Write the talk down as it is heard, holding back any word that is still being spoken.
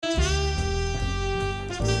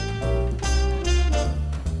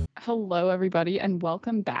Hello, everybody, and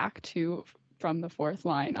welcome back to From the Fourth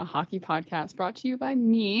Line, a hockey podcast brought to you by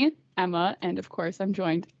me, Emma, and of course, I'm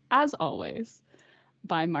joined, as always,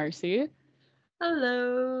 by Marcy.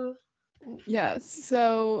 Hello. Yes,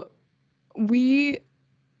 so we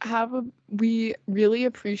we really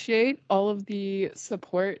appreciate all of the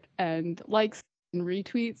support and likes and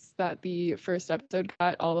retweets that the first episode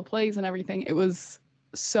got, all the plays and everything. It was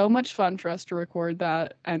so much fun for us to record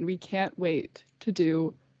that, and we can't wait to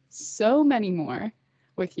do so many more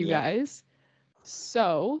with you guys.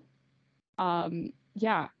 So,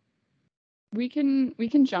 yeah, we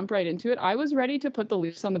can jump right into it. I was ready to put the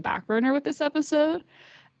Leafs on the back burner with this episode,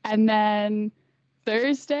 and then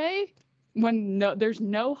Thursday, when there's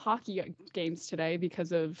no hockey games today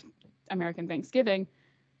because of American Thanksgiving,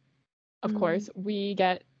 of course, we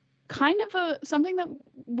get kind of something that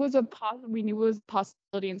was we knew was a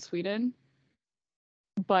possibility in Sweden,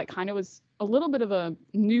 but kind of was a little bit of a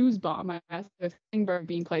news bomb, I guess, with Klingberg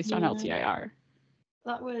being placed on LTIR.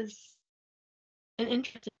 That was an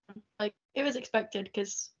interesting, it was expected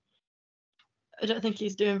because I don't think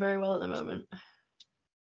he's doing very well at the moment.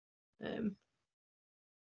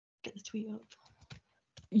 Get the tweet up.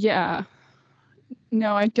 Yeah.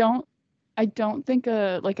 No, I don't think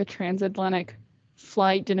a transatlantic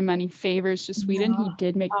flight did him any favors to Sweden. He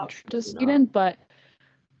did make a trip to Sweden, but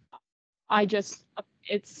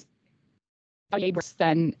it's worse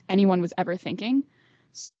than anyone was ever thinking.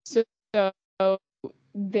 So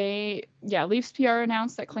Leafs PR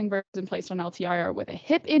announced that Klingberg has been placed on LTIR with a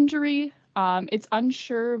hip injury. It's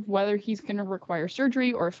unsure whether he's going to require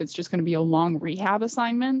surgery or if it's just going to be a long rehab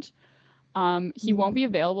assignment. He won't be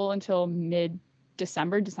available until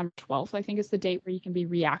mid-December. December 12th, I think, is the date where he can be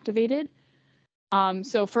reactivated.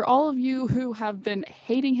 So for all of you who have been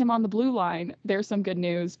hating him on the blue line, there's some good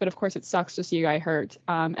news, but of course it sucks to see a guy hurt.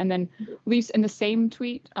 And then Leafs in the same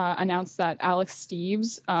tweet announced that Alex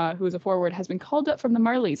Steeves, who is a forward, has been called up from the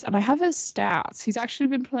Marlies. And I have his stats. He's actually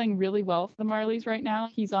been playing really well for the Marlies right now.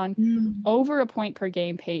 He's on over a point per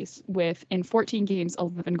game pace with, in 14 games,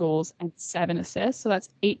 11 goals and 7 assists. So that's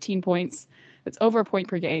 18 points. That's over a point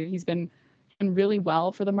per game. He's been doing really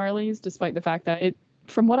well for the Marlies, despite the fact that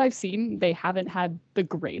from what I've seen, they haven't had the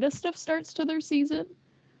greatest of starts to their season.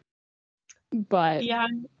 But yeah,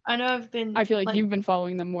 I know I feel like you've been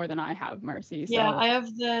following them more than I have, Marcy. So. Yeah, I have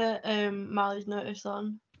the Marlies notice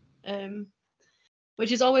on,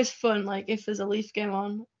 which is always fun. Like if there's a Leaf game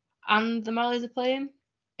on and the Marlies are playing,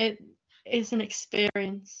 it's an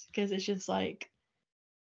experience because it's just like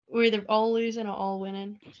we're either all losing or all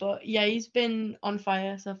winning. But yeah, he's been on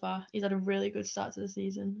fire so far. He's had a really good start to the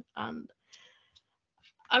season, and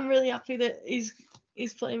I'm really happy that he's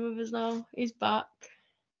playing with us now. He's back.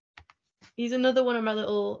 He's another one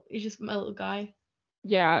of he's just my little guy.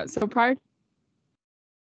 Yeah, so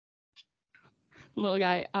little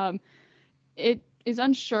guy, it is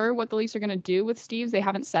unsure what the Leafs are going to do with Steeves. They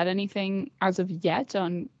haven't said anything as of yet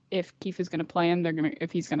on if Keefe is going to play him,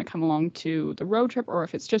 if he's going to come along to the road trip, or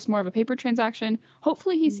if it's just more of a paper transaction.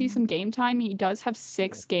 Hopefully he sees some game time. He does have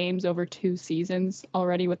 6 games over 2 seasons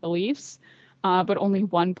already with the Leafs, but only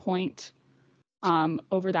 1 point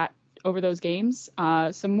over those games.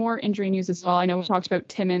 Some more injury news as well. I know we talked about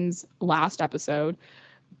Timmins last episode,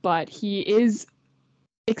 but he is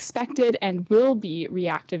expected and will be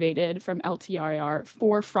reactivated from LTIR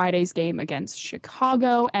for Friday's game against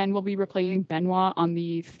Chicago, and will be replacing Benoit on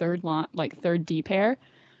the third D pair.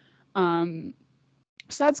 So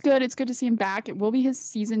that's good. It's good to see him back. It will be his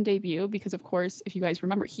season debut because, of course, if you guys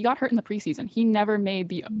remember, he got hurt in the preseason. He never made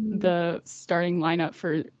the starting lineup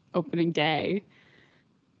for opening day.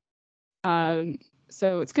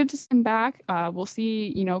 So it's good to see him back. We'll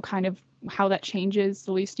see, kind of how that changes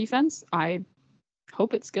the Leafs defense. I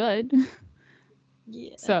hope it's good.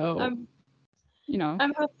 Yeah. So,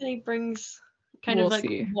 I'm hoping he brings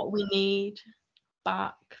what we need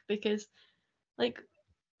back because,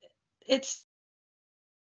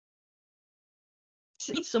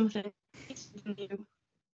 it's something new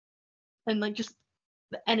and just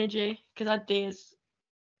the energy because our day is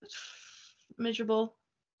miserable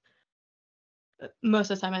most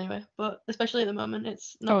of the time anyway, but especially at the moment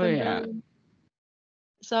it's not been brilliant.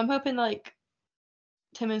 So I'm hoping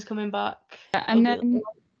Tim is coming back, and then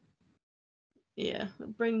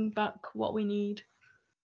bring back what we need.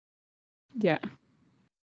 Yeah,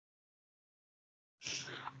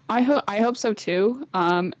 I hope so too.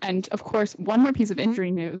 And of course, one more piece of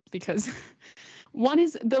injury news, because one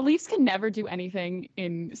is the Leafs can never do anything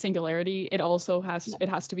in singularity. It also has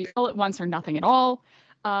to be all at once or nothing at all.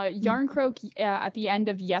 Yarncroke at the end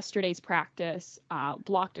of yesterday's practice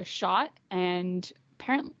blocked a shot, and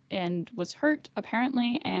was hurt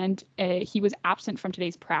apparently, and he was absent from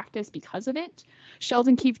today's practice because of it.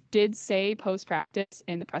 Sheldon Keefe did say post-practice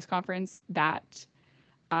in the press conference that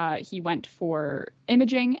he went for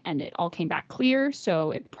imaging and it all came back clear,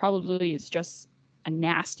 so it probably is just a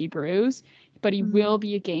nasty bruise, but he will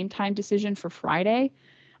be a game time decision for Friday.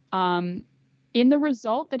 In the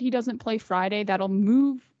result that he doesn't play Friday, that'll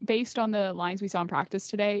move, based on the lines we saw in practice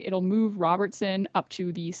today, it'll move Robertson up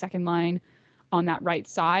to the second line on that right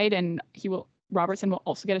side, and Robertson will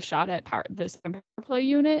also get a shot at the second power play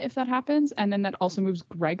unit if that happens, and then that also moves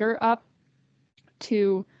Gregor up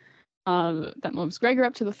to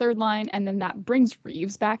the third line, and then that brings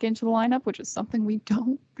Reeves back into the lineup, which is something we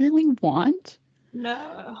don't really want.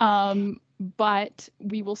 No. But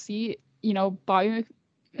we will see, Bobby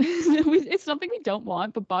it's something we don't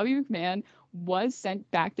want, but Bobby McMahon was sent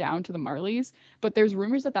back down to the Marlies, but there's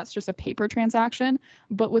rumors that that's just a paper transaction.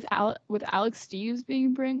 But with Alex Steeves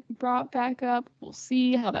being brought back up, we'll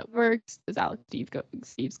see how that works. Does Alex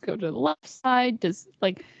Steeves go to the left side? I feel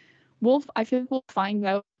like we'll find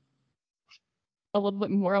out a little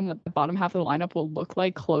bit more on what the bottom half of the lineup will look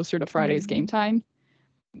like closer to Friday's game time,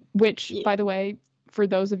 which, by the way, for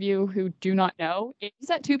those of you who do not know, it is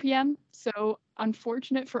at 2 p.m. So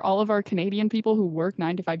unfortunate for all of our Canadian people who work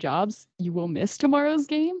 9-to-5 jobs, you will miss tomorrow's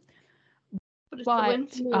game.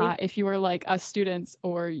 But if you are like us students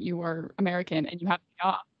or you are American and you have a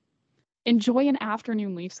job, enjoy an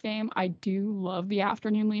afternoon Leafs game. I do love the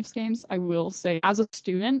afternoon Leafs games. I will say, as a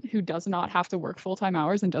student who does not have to work full-time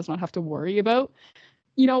hours and does not have to worry about,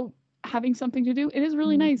 having something to do, it is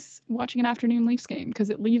really nice watching an afternoon Leafs game because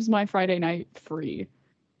it leaves my Friday night free.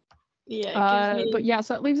 Yeah, but yeah,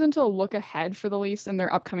 so that leaves into a look ahead for the Leafs and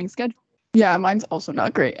their upcoming schedule. Yeah, mine's also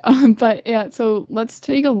not great. But yeah, so let's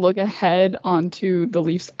take a look ahead onto the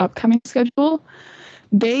Leafs' upcoming schedule.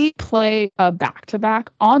 They play a back-to-back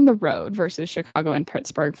on the road versus Chicago and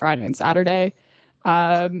Pittsburgh Friday and Saturday.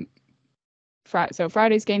 So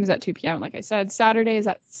Friday's game is at 2 p.m., like I said. Saturday is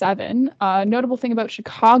at 7. Notable thing about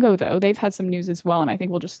Chicago, though, they've had some news as well, and I think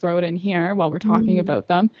we'll just throw it in here while we're talking about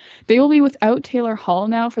them. They will be without Taylor Hall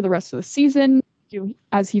now for the rest of the season,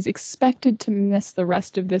 as he's expected to miss the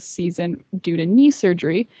rest of this season due to knee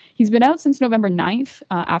surgery. He's been out since November 9th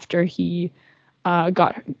after he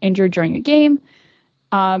got injured during a game.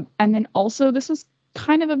 And then also, this was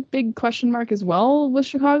kind of a big question mark as well with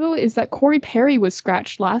Chicago, is that Corey Perry was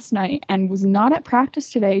scratched last night and was not at practice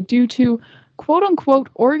today due to quote-unquote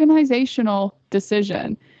organizational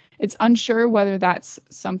decision. It's unsure whether that's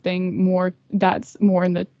something more that's more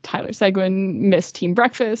in the Tyler Seguin missed team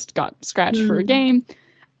breakfast, got scratched for a game.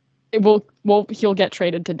 He'll get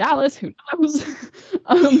traded to Dallas, who knows?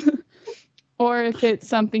 Or if it's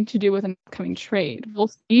something to do with an upcoming trade.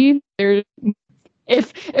 We'll see.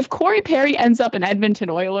 If Corey Perry ends up an Edmonton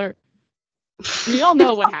Oiler, we all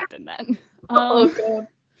know what happened then. Oh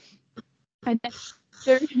God.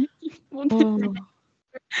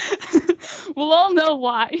 We'll all know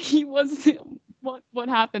why he was. What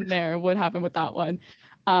happened there? What happened with that one?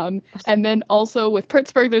 And then also with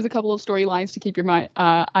Pittsburgh, there's a couple of storylines to keep your eye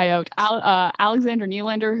out. Alexander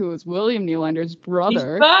Nylander, who is William Nylander's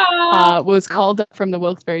brother, was called up from the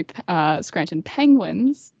Wilkes-Barre Scranton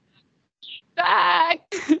Penguins.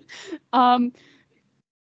 Back.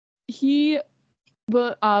 He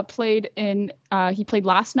played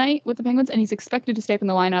last night with the Penguins, and he's expected to stay up in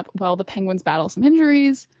the lineup while the Penguins battle some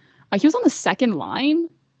injuries. He was on the second line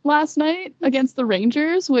last night against the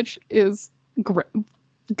Rangers, which is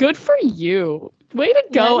good for you. Way to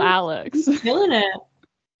go, Alex. Killing it.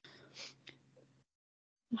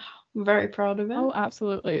 I'm very proud of it. Oh,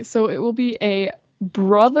 absolutely. So it will be a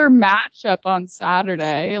brother matchup on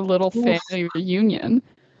Saturday, a little family reunion.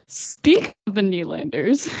 Speaking of the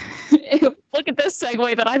Nylanders, look at this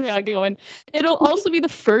segue that I'm going. It'll also be the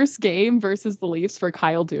first game versus the Leafs for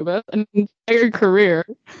Kyle Dubas, an entire career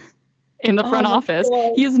in the front office.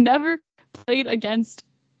 God. He's never had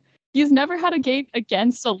a game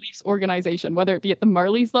against a Leafs organization, whether it be at the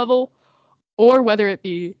Marlies level or whether it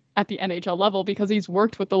be at the NHL level, because he's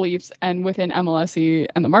worked with the Leafs and within MLSE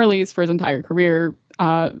and the Marlies for his entire career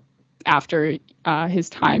after his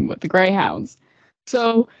time with the Greyhounds.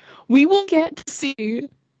 So we will get to see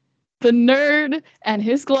the nerd and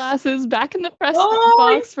his glasses back in the press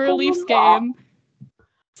box for a Leafs game.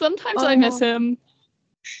 Sometimes I miss him.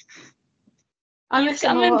 I miss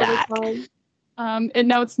him all the time. And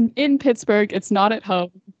now it's in Pittsburgh. It's not at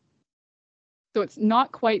home. So it's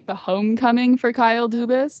not quite the homecoming for Kyle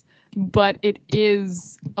Dubas, but it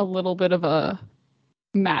is a little bit of a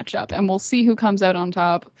matchup. And we'll see who comes out on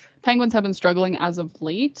top. Penguins have been struggling as of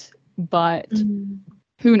late, but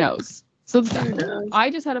who knows? So Who knows? I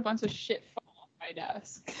just had a bunch of shit fall off my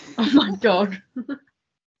desk. Oh my god.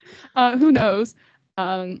 Who knows?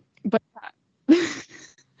 But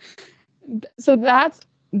so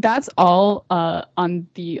that's all on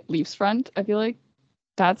the Leafs front. I feel like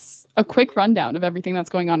that's a quick rundown of everything that's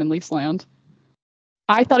going on in Leafs land.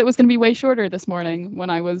 I thought it was going to be way shorter this morning when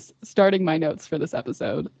I was starting my notes for this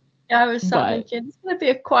episode. Yeah, I was sat thinking it's going to be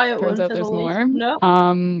a quiet one Turns out for the there's Leafs. more.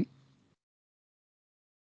 No.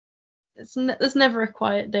 There's never a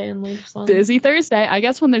quiet day in Leafs land. Busy Thursday. I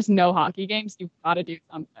guess when there's no hockey games, you've got to do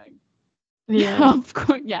something. Yeah. Of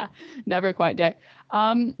course. Yeah. Never a quiet day.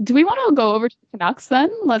 Do we want to go over to the Canucks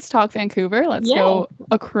then? Let's talk Vancouver. Let's go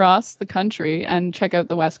across the country and check out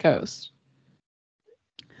the West Coast.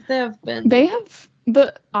 They have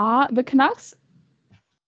the Canucks.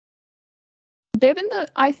 They've been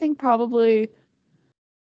I think probably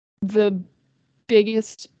the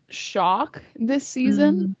biggest shock this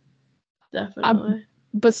season. Definitely.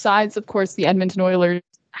 Besides, of course, the Edmonton Oilers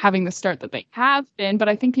having the start that they have been, but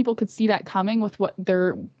I think people could see that coming with what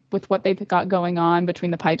they've got going on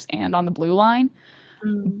between the pipes and on the blue line.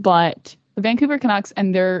 But the Vancouver Canucks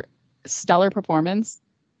and their stellar performance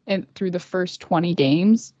through the first 20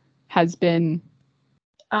 games has been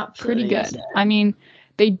absolutely pretty good. I mean,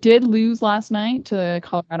 they did lose last night to the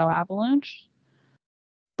Colorado Avalanche,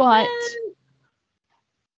 but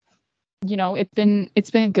you know,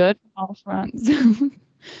 it's been good on all fronts.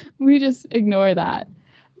 We just ignore that.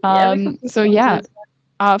 Fun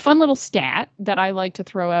little stat that I like to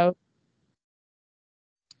throw out.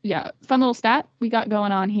 Yeah, fun little stat we got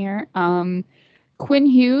going on here. Quinn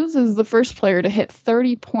Hughes is the first player to hit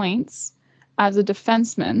 30 points as a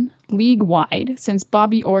defenseman league-wide since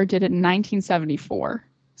Bobby Orr did it in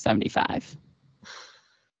 1974-75.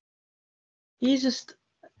 He's just...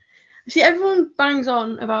 See, everyone bangs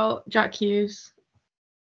on about Jack Hughes.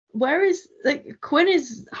 Quinn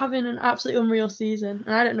is having an absolutely unreal season,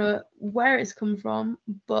 and I don't know where it's come from,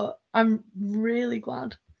 but I'm really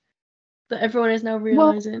glad that everyone is now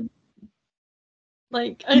realizing.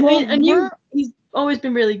 I knew he's always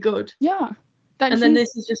been really good. Yeah. Then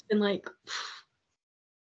this has just been like...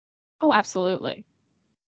 Oh, absolutely.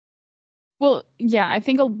 Well, yeah, I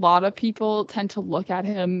think a lot of people tend to look at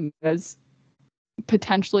him as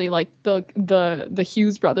potentially like the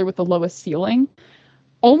Hughes brother with the lowest ceiling,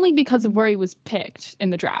 only because of where he was picked in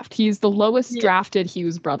the draft. He's the lowest drafted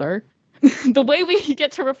Hughes brother. The way we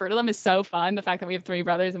get to refer to them is so fun. The fact that we have 3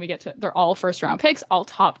 brothers and they're all first round picks, all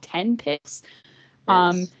top 10 picks.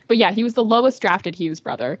 Yes. But yeah, he was the lowest drafted Hughes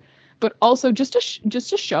brother. But also just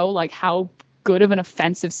to show like how good of an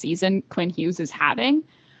offensive season Quinn Hughes is having.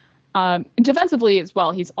 Defensively as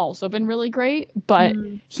well, he's also been really great, but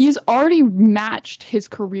he's already matched his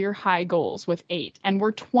career high goals with 8, and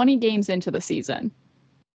we're 20 games into the season.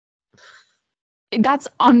 That's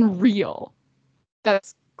unreal.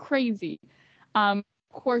 That's crazy. Of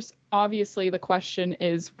course, obviously, the question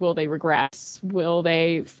is, will they regress? Will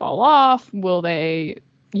they fall off? Will they,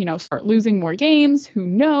 start losing more games? Who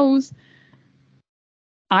knows?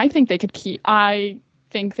 I think they could keep.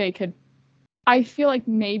 I feel like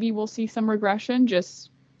maybe we'll see some regression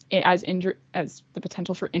just as the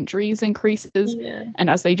potential for injuries increases, and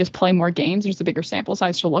as they just play more games, there's a bigger sample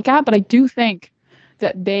size to look at. But I do think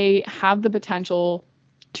that they have the potential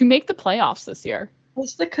to make the playoffs this year.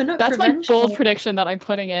 It's the Canuck That's my bold prediction that I'm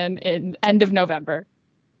putting in end of November.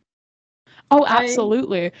 Oh,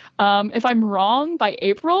 absolutely. If I'm wrong by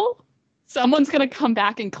April, someone's going to come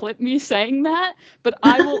back and clip me saying that, but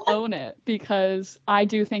I will own it because I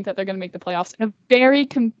do think that they're going to make the playoffs in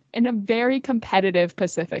a very competitive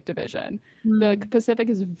Pacific division. The Pacific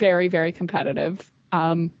is very, very competitive.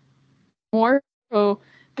 More so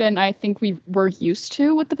than I think we're used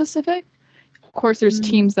to with the Pacific. Of course, there's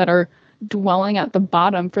teams that are dwelling at the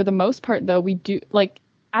bottom. For the most part, though, we do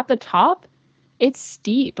at the top, it's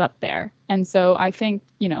steep up there. And so I think,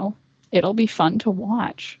 it'll be fun to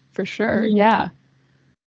watch for sure. Yeah.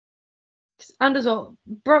 And as well,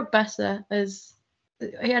 Brock Besser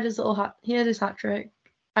he had his hat trick.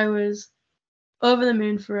 I was over the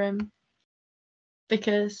moon for him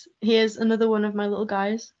because he is another one of my little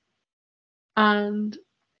guys. And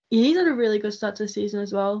he's had a really good start to the season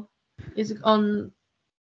as well. He's on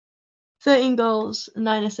 13 goals,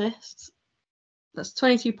 9 assists. That's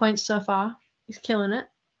 22 points so far. He's killing it.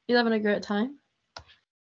 He's having a great time.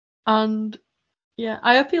 And yeah,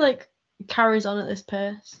 I hope he carries on at this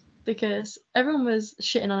pace because everyone was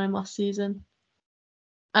shitting on him last season.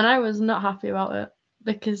 And I was not happy about it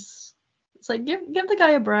because it's like give the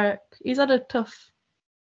guy a break. He's had a tough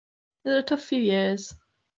few years.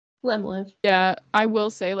 Let him live. Yeah, I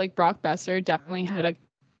will say Brock Besser definitely had a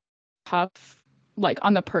tough, like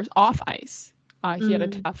on the off ice. He had a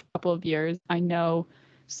tough couple of years, I know.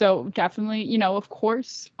 So definitely, you know, of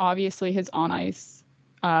course, obviously his on ice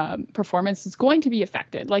performance is going to be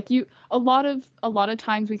affected. Like a lot of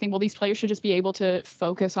times we think, well, these players should just be able to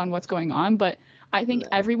focus on what's going on. But I think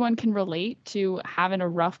everyone can relate to having a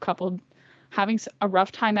rough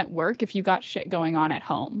time at work if you got shit going on at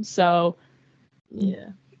home. So yeah,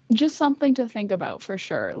 just something to think about for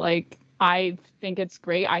sure. Like, I think it's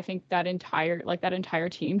great. I think that entire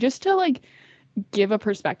team, just to like give a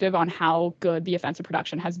perspective on how good the offensive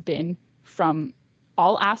production has been from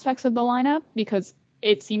all aspects of the lineup, because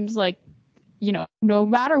it seems like, you know, no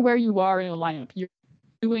matter where you are in the lineup, you're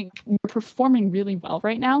performing really well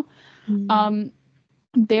right now.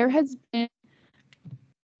 There has been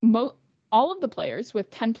all of the players with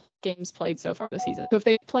 10 games played so far this season. So if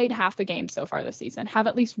they've played half the game so far this season, have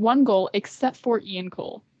at least one goal, except for Ian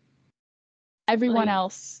Cole. Everyone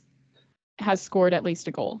else has scored at least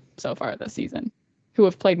a goal so far this season, who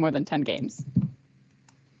have played more than 10 games.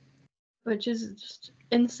 Which is just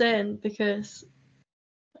insane, because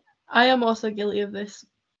I am also guilty of this,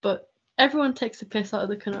 but everyone takes a piss out of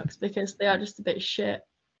the Canucks because they are just a bit shit.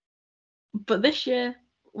 But this year,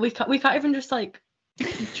 we can't even just like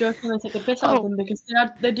jokingly take a piss out of them, because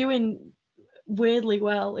they're doing weirdly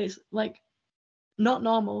well. It's like not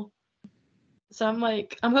normal. So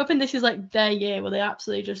I'm hoping this is like their year where they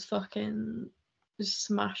absolutely just fucking just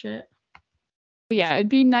smash it. Yeah, it'd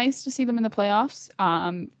be nice to see them in the playoffs,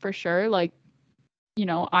 for sure. Like, you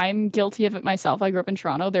know, I'm guilty of it myself. I grew up in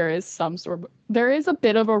Toronto. There is a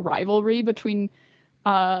bit of a rivalry between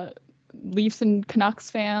Leafs and Canucks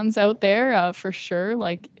fans out there, for sure.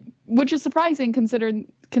 Like, which is surprising considering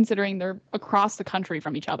they're across the country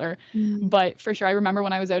from each other. But for sure, I remember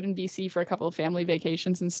when I was out in BC for a couple of family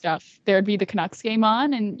vacations and stuff, there'd be the Canucks game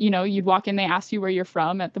on, and, you know, you'd walk in, they ask you where you're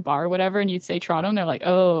from at the bar or whatever, and you'd say Toronto, and they're like,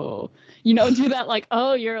 oh, you know, do that like,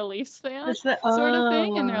 oh, you're a Leafs fan sort of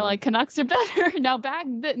thing, and they're like, Canucks are better. Back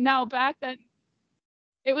then, you know,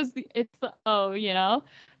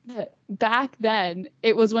 back then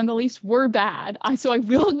it was when the Leafs were bad. I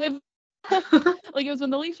will live. Like, it was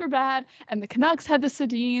when the Leafs were bad and the Canucks had the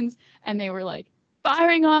Sedins and they were like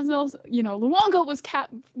firing on those, you know, Luongo was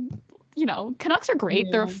you know, Canucks are great.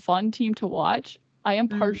 They're a fun team to watch. I am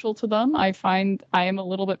partial to them. I find I am a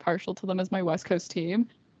little bit partial to them as my West Coast team.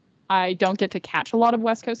 I don't get to catch a lot of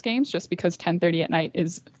West Coast games just because 10:30 at night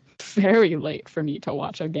is very late for me to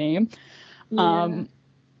watch a game.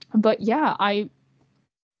 But yeah, I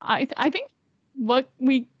think what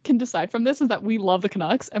we can decide from this is that we love the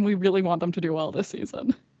Canucks and we really want them to do well this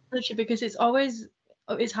season. Literally, because it's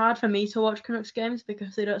hard for me to watch Canucks games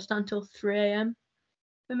because they don't start until 3 a.m.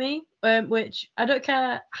 for me, which I don't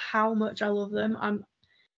care how much I love them.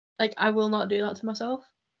 I will not do that to myself.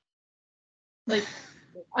 Like,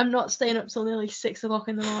 I'm not staying up till nearly 6 o'clock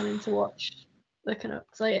in the morning to watch the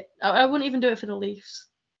Canucks. Like, I wouldn't even do it for the Leafs.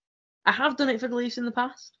 I have done it for the Leafs in the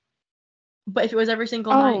past, but if it was every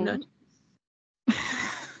single night, no.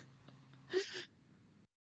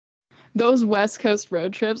 Those West Coast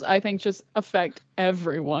road trips, I think, just affect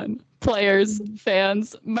everyone. Players,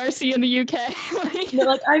 fans, Marcy in the UK.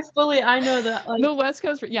 I know that. Like, the West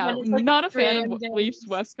Coast, not a fan of Leafs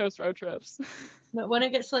West Coast road trips. But when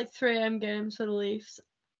it gets to like 3 a.m. games for the Leafs,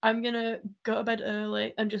 I'm going to go to bed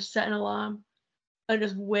early and just set an alarm and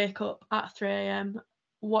just wake up at 3 a.m.,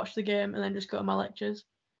 watch the game, and then just go to my lectures.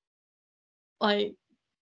 Like,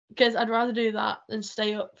 because I'd rather do that than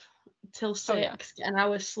stay up till 6, get an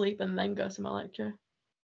hour's sleep, and then go to my lecture.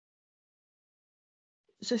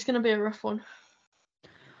 So it's going to be a rough one.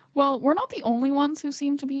 Well, we're not the only ones who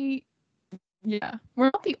seem to be... Yeah, we're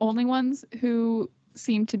not the only ones who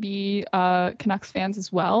seem to be Canucks fans,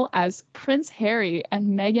 as well, as Prince Harry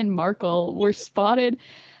and Meghan Markle were spotted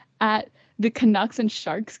at the Canucks and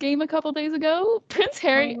Sharks game a couple days ago. Prince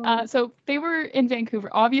Harry, so they were in Vancouver.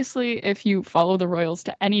 Obviously, if you follow the Royals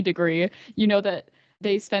to any degree, you know that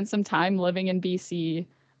they spent some time living in BC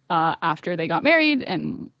after they got married,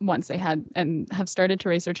 and once they have started to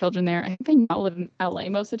raise their children there. I think they now live in LA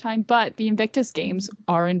most of the time, but the Invictus games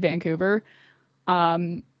are in Vancouver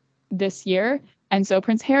this year. And so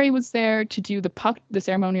Prince Harry was there to do the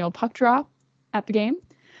ceremonial puck drop at the game.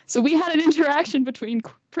 So we had an interaction between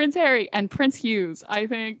Prince Harry and Prince Hughes. I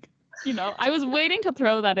think, you know, I was waiting to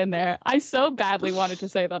throw that in there. I so badly wanted to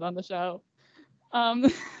say that on the show.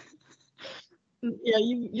 Yeah,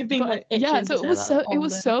 you've been like itching. Yeah, so it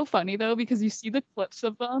was so funny though, because you see the clips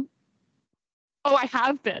of them. Oh, I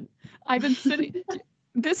have been. I've been sitting.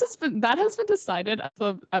 That has been decided as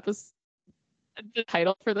of episode the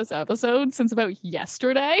title for this episode since about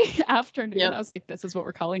yesterday afternoon. Yep. I was like, this is what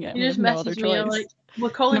we're calling it. You We just have no other messaged me, you're choice. like, we're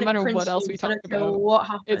calling No it matter Prince what else we Hughes, I talk don't care about, what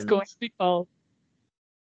happens. it's going to be called.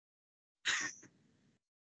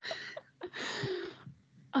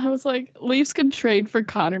 I was like, Leafs can trade for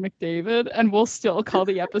Connor McDavid, and we'll still call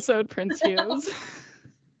the episode Prince Hughes.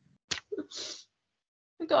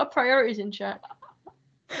 We've got our priorities in check.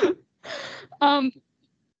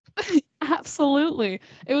 Absolutely.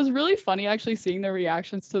 It was really funny actually seeing their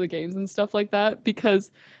reactions to the games and stuff like that,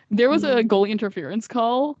 because there was a goalie interference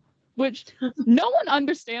call, which no one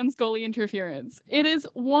understands goalie interference. It is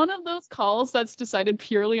one of those calls that's decided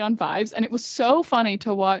purely on vibes, and it was so funny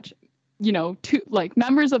to watch, two like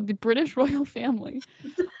members of the British royal family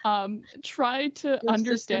try to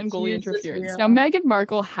understand goalie interference. Now, Meghan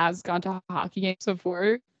Markle has gone to hockey games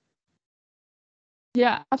before.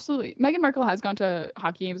 Yeah, absolutely. Meghan Markle has gone to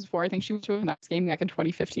hockey games before. I think she went to a Mets game back in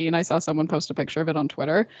 2015. I saw someone post a picture of it on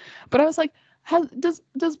Twitter. But I was like,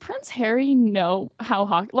 does Prince Harry know how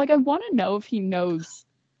hockey? Like, I want to know if he knows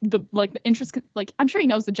the interest. Like, I'm sure he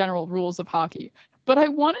knows the general rules of hockey, but I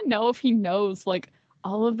want to know if he knows like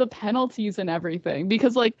all of the penalties and everything.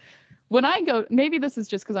 Because like when I go, maybe this is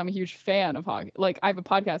just because I'm a huge fan of hockey. Like, I have a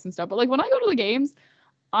podcast and stuff. But like when I go to the games,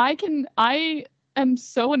 I am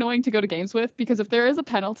so annoying to go to games with, because if there is a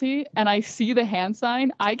penalty and I see the hand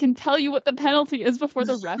sign, I can tell you what the penalty is before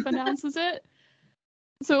the ref announces it.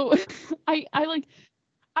 So I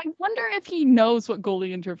wonder if he knows what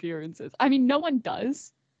goalie interference is. I mean, no one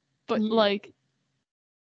does, but like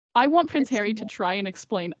I want Prince Harry to try and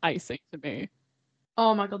explain icing to me.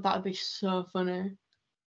 Oh my god, that would be so funny.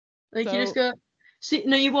 Like, you just go, see,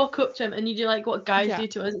 no, you walk up to him and you do like what guys do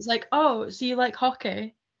to us. It's like, oh, so you like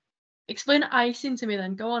hockey? Explain icing to me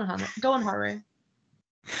then. Go on, Hannah. Go on, Harry.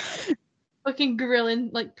 Fucking grilling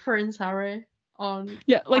like Prince Harry on.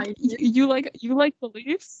 Yeah, like you like the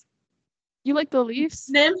Leafs? You like the Leafs?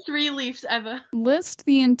 Name 3 Leafs ever. List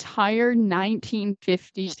the entire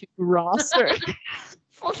 1952 roster.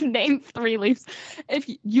 Name 3 Leafs. If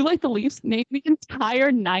you like the Leafs, name the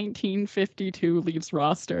entire 1952 Leafs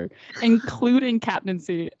roster, including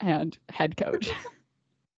captaincy and head coach.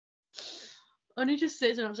 And he just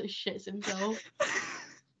sits and absolutely shits himself.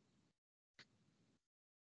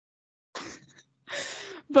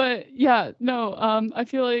 But yeah, no, I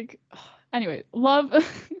feel like, anyway, love.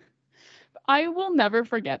 I will never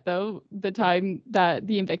forget though the time that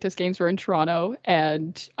the Invictus Games were in Toronto,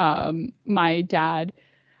 and my dad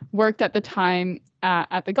worked at the time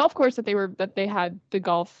at the golf course that they had the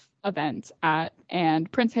golf event at,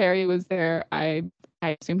 and Prince Harry was there. I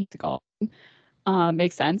assume he's a golf.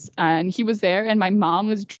 Makes sense. And he was there, and my mom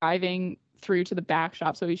was driving through to the back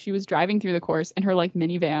shop. So she was driving through the course in her like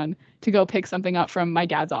minivan to go pick something up from my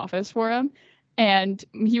dad's office for him. And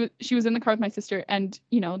she was in the car with my sister, and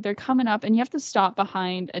they're coming up, and you have to stop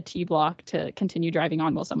behind a T block to continue driving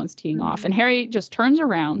on while someone's teeing off. And Harry just turns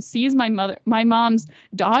around, sees my mom's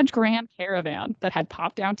Dodge Grand Caravan that had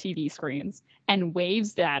pop-down TV screens, and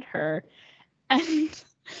waves at her. And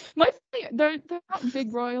my family, they're not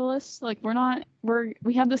big royalists. Like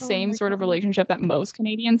we have the same sort of relationship that most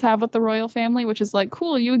Canadians have with the royal family, which is like,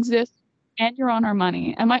 cool, you exist and you're on our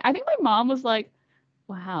money. And I think my mom was like,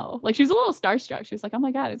 wow, like she was a little starstruck. She was like, oh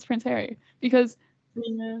my god, it's Prince Harry, because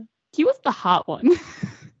he was the hot one.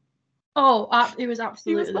 Oh, it was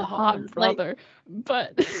absolutely he was the hot brother.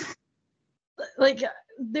 Like, but like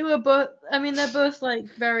they were both. I mean, they're both like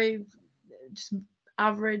very just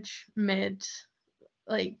average mid,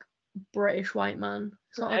 like British white man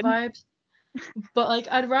sort of vibes. But like,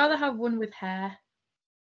 I'd rather have one with hair.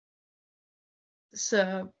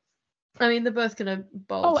 So, I mean, they're both gonna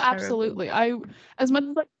bald. Oh, absolutely. As much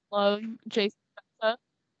as I love Jason Spezza.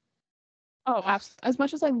 Oh, as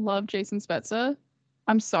much as I love Jason Spezza,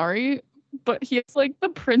 I'm sorry, but he has like the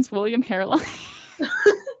Prince William hairline.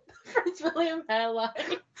 Prince William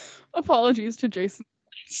hairline. Apologies to Jason.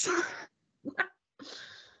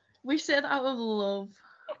 We said out of love.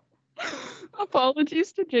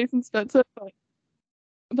 Apologies to Jason Spezza,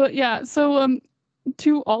 but yeah. So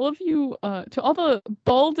to all of you, to all the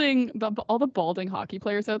balding hockey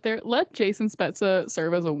players out there, let Jason Spezza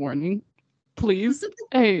serve as a warning, please.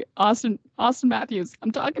 Hey, Austin Matthews,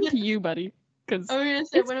 I'm talking to you, buddy. Because I'm gonna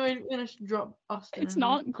say, when are we gonna drop Austin? It's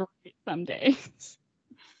not great some days.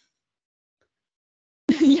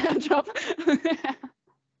 Yeah, drop.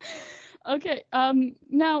 Okay.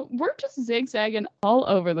 Now we're just zigzagging all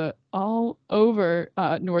over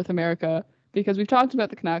North America, because we've talked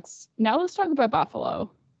about the Canucks. Now let's talk about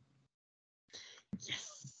Buffalo. Yes.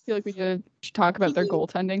 I feel like we should talk about their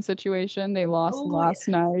goaltending situation. They lost last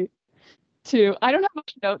night. too. I don't have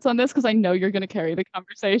much notes on this because I know you're going to carry the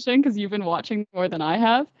conversation because you've been watching more than I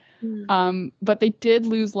have. But they did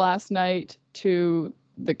lose last night to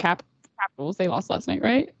the Capitals. They lost last night,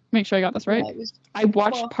 right? Make sure I got this right. Yeah, it was I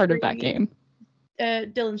watched part of 4-3. that game.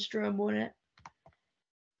 Dylan Strom won it,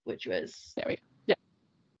 which was There we go. Yeah.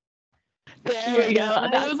 There we go.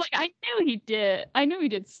 I was like, I knew he did. I knew he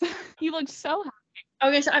did. He looked so happy.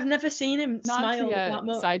 Okay, so I've never seen him Not smile to get that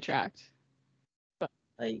much. sidetracked. But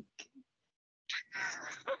Like,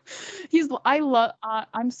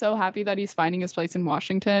 I'm so happy that he's finding his place in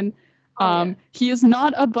Washington. oh, yeah. He is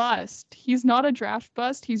not a bust. He's not a draft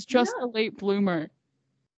bust. He's just No. a late bloomer.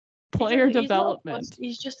 Player Exactly. development.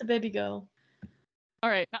 He's just a baby girl. All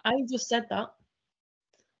right. I just said that.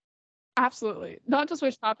 Absolutely. Not to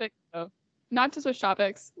switch topics, though. Not to switch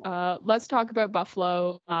topics. Let's talk about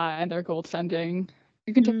Buffalo and their goaltending.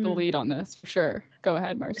 You can take the lead on this for sure. Go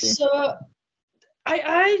ahead, Marcy. So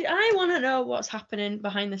I want to know what's happening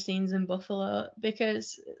behind the scenes in Buffalo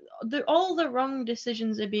because all the wrong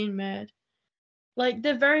decisions are being made. Like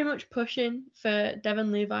they're very much pushing for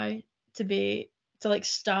Devon Levi to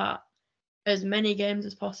start as many games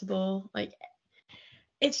as possible. Like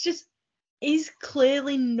it's just he's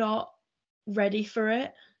clearly not ready for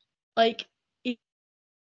it. Like he's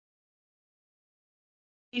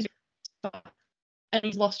and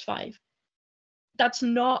he's lost 5. That's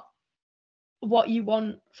not what you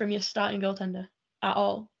want from your starting goaltender at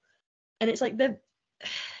all. And it's like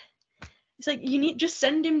you need just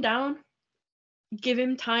send him down, give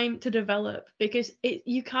him time to develop because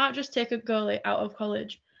you can't just take a goalie out of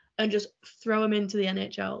college and just throw him into the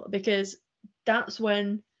NHL because that's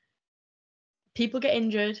when people get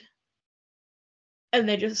injured and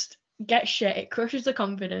they just get shit. It crushes the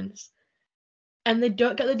confidence and they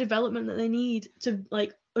don't get the development that they need to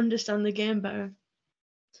like understand the game better.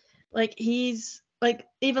 Like he's like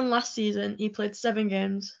even last season he played 7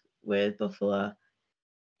 games with Buffalo.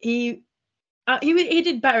 He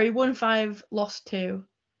did better. He won 5, lost 2.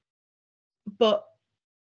 But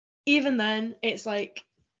even then, it's like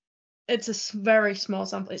it's a very small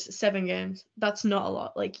sample. It's 7 games. That's not a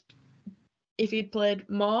lot. Like if he'd played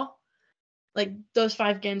more, like those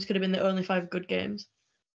 5 games could have been the only 5 good games.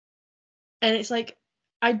 And it's like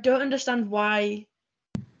I don't understand why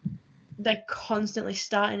they're constantly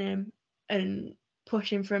starting him and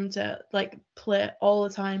pushing for him to like play all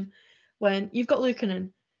the time when you've got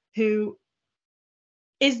Luukkonen, who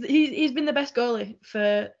he's been the best goalie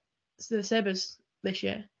for the Sabres this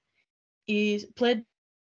year. He's played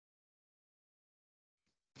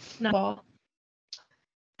now.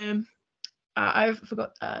 I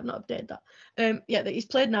forgot. I've not updated that. Yeah, he's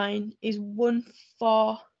played 9. He's won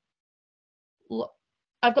 4.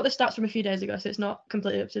 I've got the stats from a few days ago, so it's not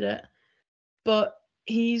completely up to date. But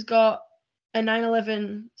he's got a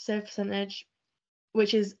 9/11 save percentage,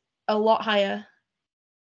 which is a lot higher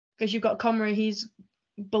because you've got Comrie. He's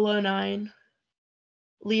below 9.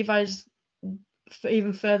 Levi's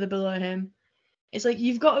even further below him. It's like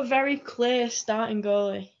you've got a very clear starting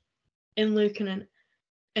goalie in Luukkonen,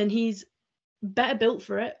 and he's better built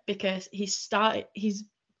for it because he's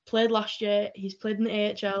played last year, he's played in the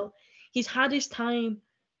AHL, he's had his time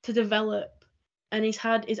to develop, and he's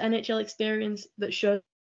had his NHL experience that shows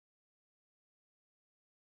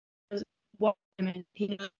what he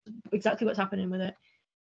knows exactly what's happening with it.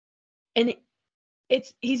 And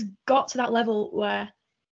he's got to that level where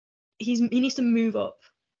he needs to move up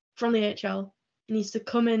from the AHL. He needs to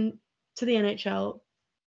come in to the NHL.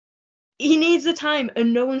 He needs the time,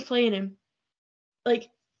 and no one's playing him. Like,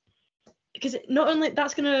 because not only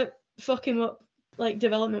that's gonna fuck him up, like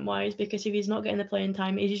development wise, because if he's not getting the playing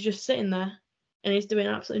time, he's just sitting there and he's doing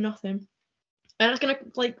absolutely nothing, and that's gonna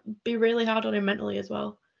like be really hard on him mentally as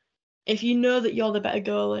well. If you know that you're the better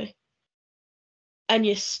goalie, and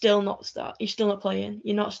you're still not playing,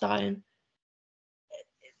 you're not starting.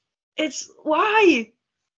 It's why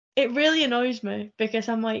it really annoys me because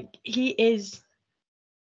I'm like he's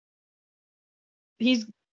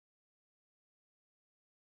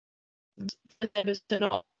to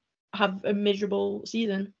not have a miserable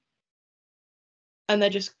season, and they're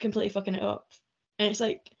just completely fucking it up. And it's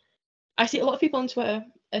like I see a lot of people on Twitter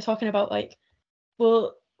are talking about like,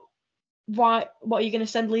 well, what are you going to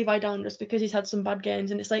send Levi down just because he's had some bad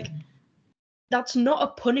games? And it's like that's not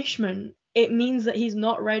a punishment. It means that he's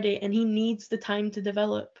not ready and he needs the time to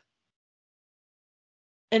develop.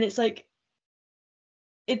 And it's like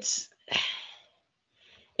it's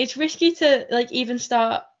risky to like even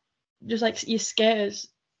start just like your skaters,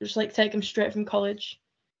 just like take them straight from college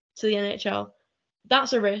to the NHL.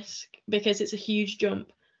 That's a risk because it's a huge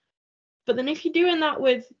jump. But then if you're doing that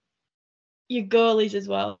with your goalies as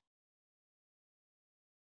well,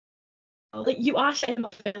 Like, you are setting them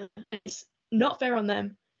up fair. It's not fair on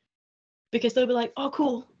them because they'll be like, oh,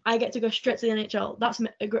 cool, I get to go straight to the NHL.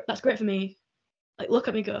 That's great for me. Like, look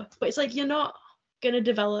at me go. But it's like, you're not going to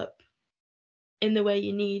develop in the way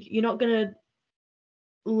you need. You're not going to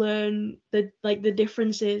learn the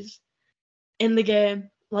differences in the game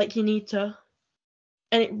like you need to.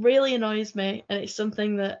 And it really annoys me, and it's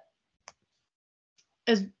something that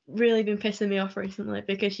has really been pissing me off recently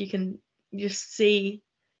because you can just see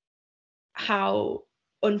how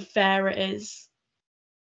unfair it is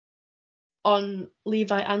on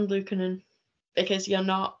Levi and Luukkonen because you're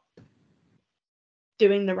not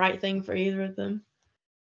doing the right thing for either of them.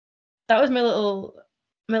 That was my little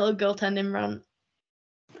goaltending rant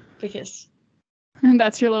because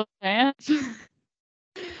That's your little rant.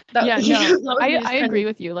 Yeah, no, I agree of...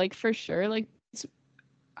 with you. Like, for sure, like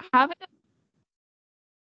having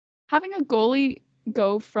a goalie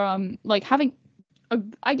go from like having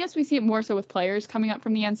I guess we see it more so with players coming up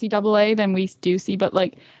from the NCAA than we do see, but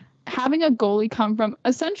like having a goalie come from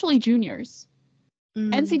essentially juniors.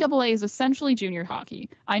 NCAA is essentially junior hockey.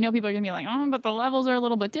 I know people are gonna be like, oh, but the levels are a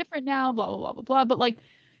little bit different now, blah blah blah blah blah. But like,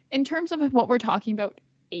 in terms of what we're talking about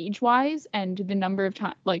age-wise and the number of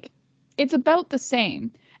time, like, it's about the same.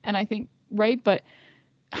 And I think right, but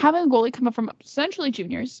having a goalie come up from essentially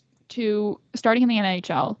juniors to starting in the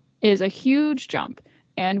NHL is a huge jump,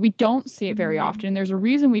 and we don't see it very often. There's a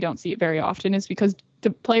reason we don't see it very often is because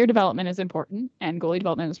the player development is important and goalie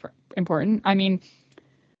development is important. I mean,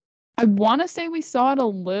 I want to say we saw it a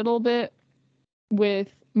little bit with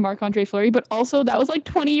Marc-Andre Fleury, but also that was like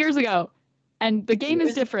 20 years ago. And the game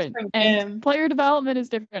is different. And player development is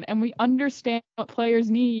different. And we understand what players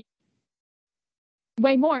need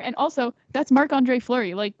way more. And also, that's Marc-Andre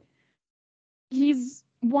Fleury. Like, he's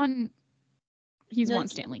won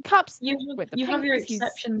Stanley Cups with the You have your Penguins.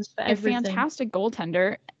 exceptions for He's everything. A fantastic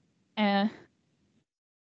goaltender.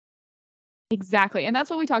 Exactly. And that's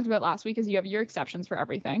what we talked about last week is you have your exceptions for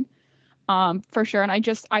everything. For sure. And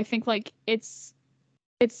I think like it's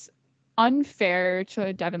unfair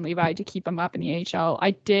to Devin Levi to keep him up in the AHL.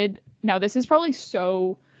 Now this is probably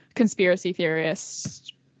so conspiracy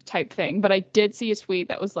theorist type thing, but I did see a tweet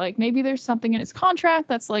that was like, maybe there's something in his contract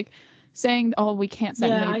that's like saying, oh, we can't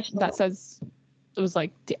send him. That says it was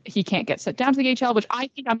like he can't get sent down to the AHL, which I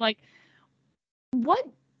think I'm like, what?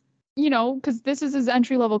 You know, because this is his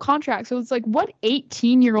entry level contract. So it's like, what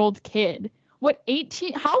 18-year-old kid? What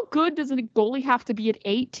 18? How good does a goalie have to be at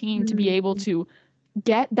 18 to be able to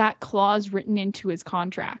get that clause written into his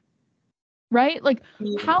contract? Right? Like,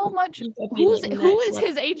 how much? Who is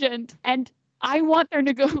his agent? And I want there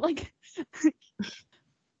to go like,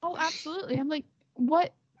 oh, absolutely. I'm like,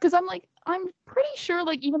 what? Because I'm pretty sure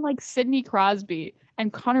like even like Sidney Crosby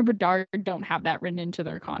and Connor Bedard don't have that written into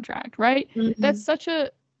their contract, right? That's such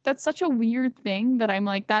a weird thing that I'm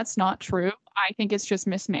like, that's not true. I think it's just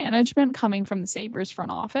mismanagement coming from the Sabres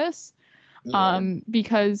front office. Yeah.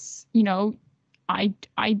 Because, you know, I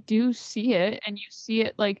do see it, and you see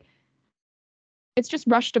it like it's just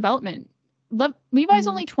rush development. Levi's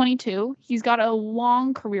only 22. He's got a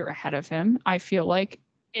long career ahead of him, I feel like,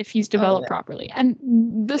 if he's developed properly. And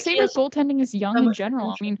the Sabres goaltending is young in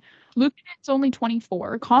general. I mean, Luukkonen's only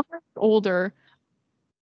 24. Comrie's older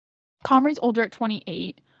at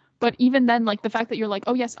 28. But even then, like, the fact that you're like,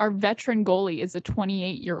 oh, yes, our veteran goalie is a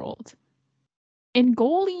 28-year-old. In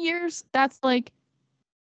goalie years, that's, like,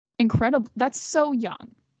 incredible. That's so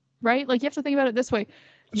young, right? Like, you have to think about it this way.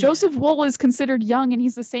 Joseph Woll is considered young, and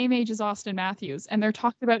he's the same age as Austin Matthews, and they're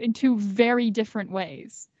talked about in two very different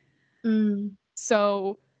ways.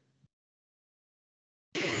 So,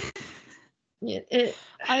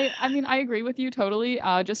 I mean, I agree with you totally.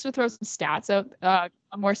 Just to throw some stats out,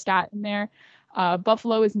 one more stat in there.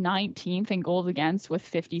 Buffalo is 19th in goals against with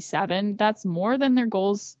 57. That's more than their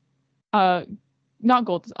goals, not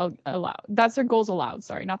goals allowed. That's their goals allowed.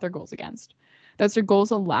 Sorry, not their goals against. That's their goals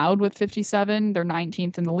allowed with 57. They're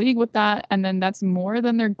 19th in the league with that. And then that's more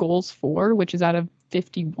than their goals for, which is out of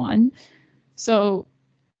 51. So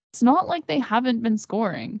it's not like they haven't been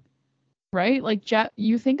scoring, right? Like,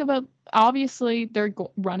 you think about, obviously, they're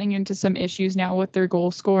running into some issues now with their goal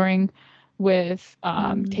scoring, with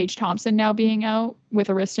Tage Thompson now being out with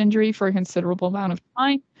a wrist injury for a considerable amount of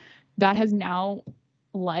time. That has now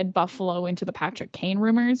led Buffalo into the Patrick Kane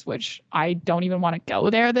rumors, which I don't even want to go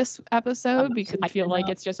there this episode because I feel like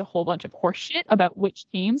it's just a whole bunch of horseshit about which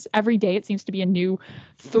teams. Every day it seems to be a new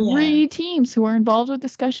 3 teams who are involved with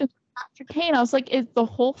discussions with Patrick Kane. I was like, is the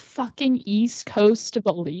whole fucking East Coast of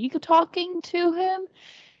the league talking to him?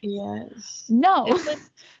 Yes. No.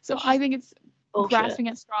 So I think it's bullshit. Grasping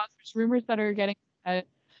at straws. There's rumors that are getting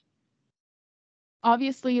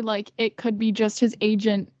obviously, like, it could be just his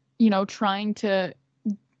agent, trying to,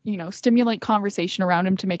 stimulate conversation around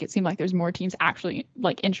him to make it seem like there's more teams actually,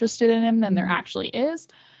 like, interested in him than there actually is.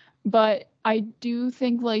 But I do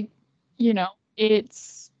think, like,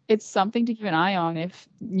 it's something to keep an eye on. If,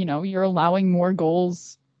 you're allowing more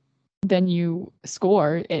goals than you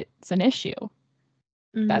score, it's an issue.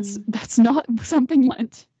 That's not something you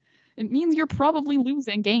want. It means you're probably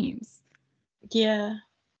losing games. Yeah.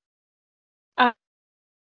 I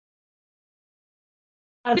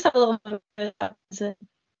just had a little moment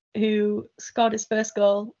who scored his first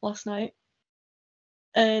goal last night,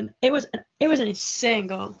 and it was an insane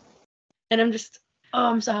goal, and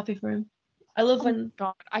I'm so happy for him. I love when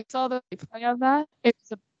God, I saw the replay of that. It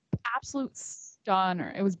was an absolute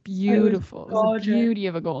stunner. It was beautiful. It was a beauty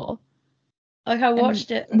of a goal. Like, I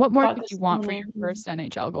watched it. What more could you want for your first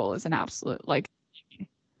NHL goal? Is an absolute, like,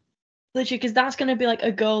 literally, because that's going to be like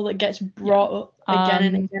a goal that gets brought up again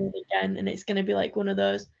and again and again, and it's going to be like one of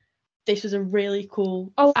those, this was a really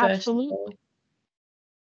cool first goal.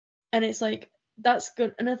 And it's like, that's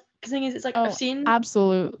good. And the thing is, it's like, I've seen...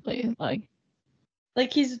 Absolutely. Like,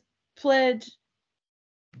 he's played...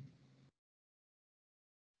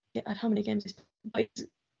 Yeah, how many games he's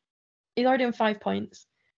already on 5 points,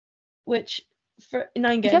 which for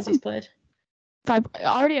 9 games he's played.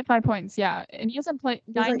 Already at 5 points, yeah. And he hasn't played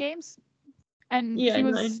 9 games? And he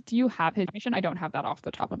was... 9. Do you have his information? I don't have that off the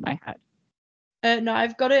top of my head. No,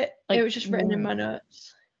 I've got it. It was just written in my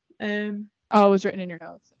notes. It was written in your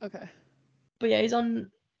notes. Okay. But yeah, he's on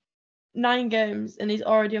 9 games and he's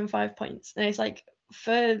already on 5 points. And it's like,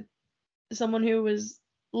 for someone who was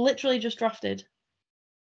literally just drafted,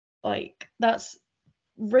 like, that's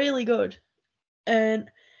really good. And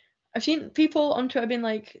I've seen people on Twitter being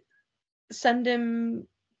like, send him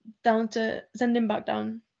back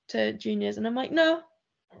down to juniors, and I'm like, no,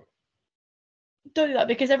 don't do that,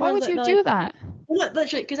 because everyone's... Why would you do that? Well,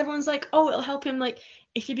 literally, because everyone's like, oh, it'll help him, like,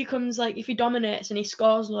 if he dominates and he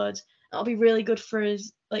scores loads, that'll be really good for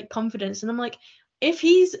his, like, confidence. And I'm like, if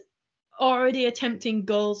he's already attempting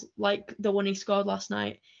goals like the one he scored last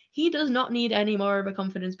night, he does not need any more of a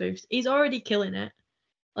confidence boost. He's already killing it.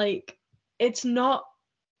 Like, it's not,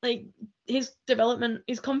 like, his development,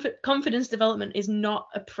 his confidence development is not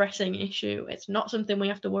a pressing issue. It's not something we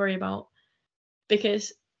have to worry about,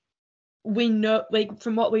 because we know, like,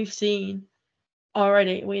 from what we've seen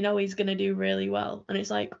already, we know he's going to do really well. And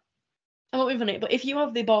it's like, I'm not even it, but if you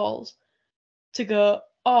have the balls to go,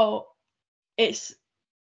 oh, it's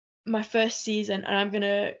my first season and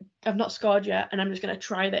I've not scored yet and I'm just going to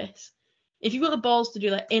try this. If you've got the balls to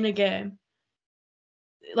do that in a game,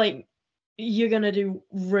 like, you're going to do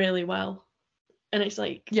really well. And it's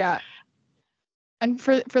like... Yeah. And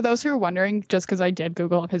for those who are wondering, just because I did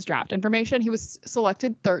Google up his draft information, he was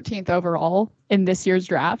selected 13th overall in this year's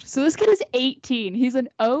draft. So this kid is 18. He's an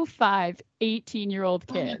 05 18-year-old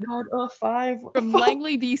kid. Oh my God, 05. From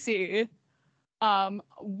Langley, BC.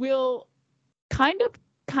 We'll kind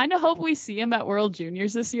of hope we see him at World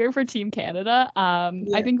Juniors this year for Team Canada.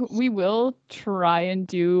 I think we will try and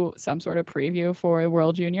do some sort of preview for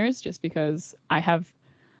World Juniors, just because I have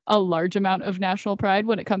a large amount of national pride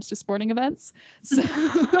when it comes to sporting events. So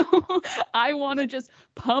I want to just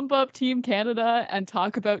pump up Team Canada and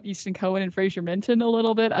talk about Easton Cohen and Fraser Minton a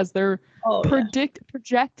little bit, as they're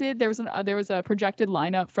projected. There was a projected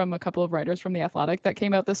lineup from a couple of writers from The Athletic that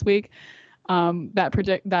came out this week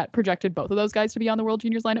that projected both of those guys to be on the World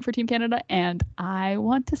Juniors lineup for Team Canada, and I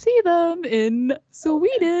want to see them in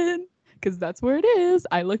Sweden because that's where it is.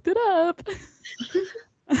 I looked it up.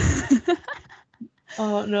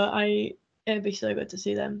 Oh no, it'd be so good to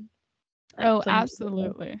see them.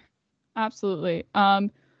 Absolutely.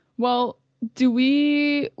 Well, do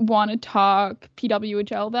we want to talk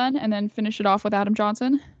PWHL then, and then finish it off with Adam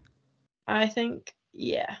Johnson? I think,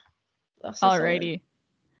 yeah. Alrighty.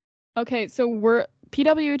 Okay, so we're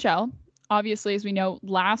PWHL. Obviously, as we know,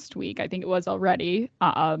 last week, I think it was already,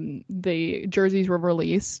 the jerseys were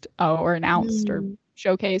released or announced or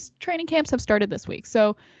showcased. Training camps have started this week.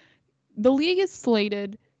 So the league is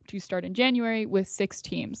slated to start in January with 6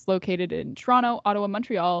 teams located in Toronto, Ottawa,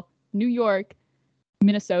 Montreal, New York,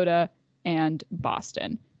 Minnesota, and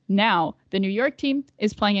Boston. Now, the New York team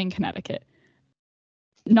is playing in Connecticut,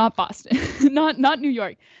 not Boston, not New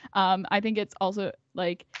York. I think it's also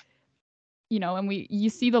like, and you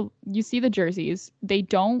see the jerseys, they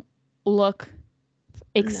don't look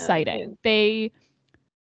exciting. No. They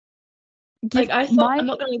give, like, I thought, I'm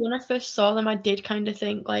not gonna lie, when I first saw them, I did kind of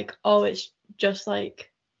think like, oh, it's just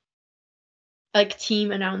like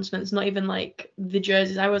team announcements, not even like the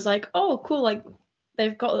jerseys. I was like, oh, cool, like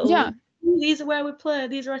they've got little, these are where we play,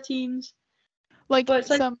 these are our teams. Like But it's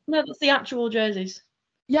like, some no, that's the actual jerseys.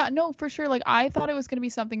 Yeah, no, for sure. Like I thought it was going to be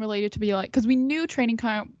something related to be like because we knew training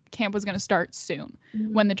camp was going to start soon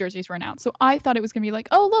when the jerseys were announced. So I thought it was going to be like,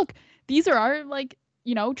 oh look, these are our like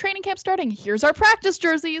training camp starting. Here's our practice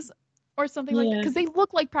jerseys or something like that Yeah, because they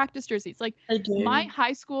look like practice jerseys. Like they do. my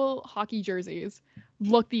high school hockey jerseys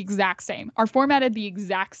look the exact same. Are formatted the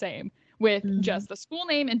exact same with just the school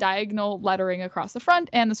name and diagonal lettering across the front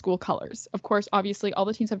and the school colors. Of course, obviously all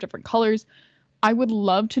the teams have different colors. I would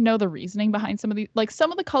love to know the reasoning behind some of these. Like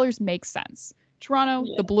some of the colors make sense. Toronto,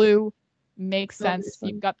 Yeah, the blue makes sense.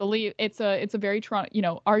 obviously. You've got the Leaf. It's a very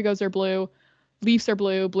Toronto. Argos are blue, Leafs are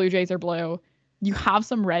blue, Blue Jays are blue. You have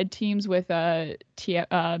some red teams with TFC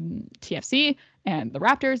and the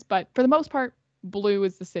Raptors, but for the most part, blue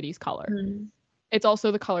is the city's color. It's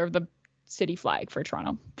also the color of the city flag for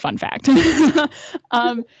Toronto. Fun fact.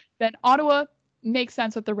 Then Ottawa makes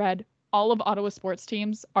sense with the red. All of Ottawa sports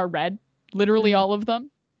teams are red, literally all of them.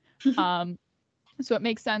 So it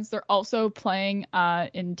makes sense. They're also playing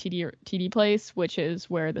in TD Place, which is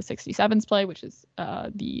where the 67s play, which is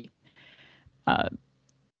the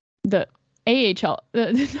AHL,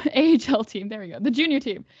 the AHL team. There we go. The junior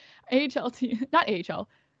team, AHL team, not AHL.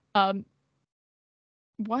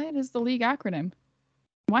 What is the league acronym?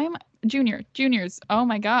 Why am I juniors? Oh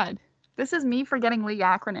my god, this is me forgetting league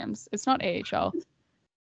acronyms. It's not AHL.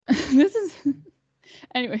 This is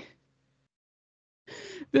anyway.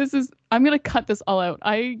 I'm going to cut this all out.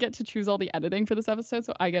 I get to choose all the editing for this episode,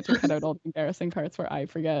 so I get to cut out all the embarrassing parts where I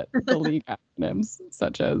forget the league acronyms,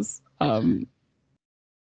 such as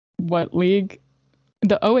what league?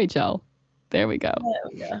 The OHL. There we go. There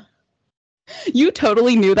we go. You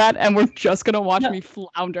totally knew that, and we're just going to watch me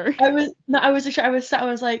flounder. I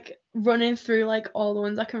was like running through like all the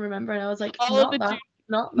ones I can remember, and I was like, not the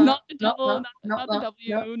double, not the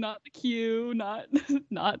W, not the Q, not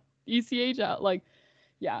ECHL. Like,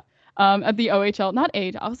 yeah. At the OHL, not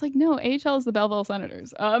AHL. I was like, no, AHL is the Belleville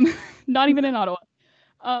Senators. Not even in Ottawa.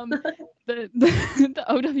 The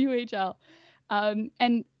OWHL.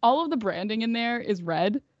 And all of the branding in there is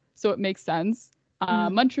red, so it makes sense.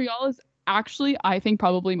 Montreal is actually, I think,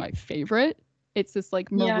 probably my favorite. It's this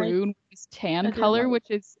like maroon, this tan color, which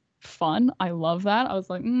is fun. I love that. I was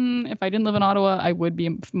like, if I didn't live in Ottawa, I would be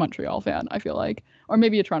a Montreal fan, I feel like. Or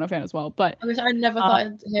maybe a Toronto fan as well. But I never thought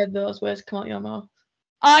I'd hear those words come out your mouth.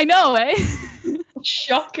 I know, eh?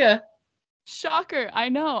 Shocker. I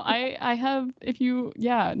know. I have,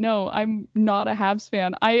 I'm not a Habs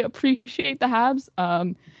fan. I appreciate the Habs.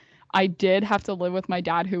 I did have to live with my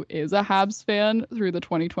dad, who is a Habs fan, through the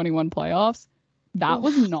 2021 playoffs. That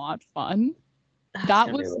was not fun.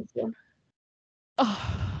 That was fun.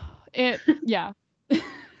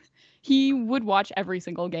 He would watch every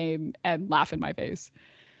single game and laugh in my face.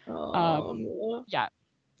 Yeah.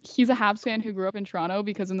 He's a Habs fan who grew up in Toronto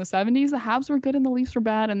because in the 70s, the Habs were good and the Leafs were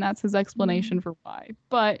bad, and that's his explanation for why.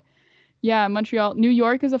 But yeah, Montreal, New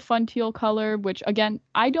York is a fun teal color, which again,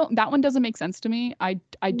 that one doesn't make sense to me. I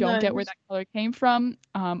don't get where that color came from.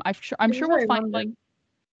 I'm sure we'll find like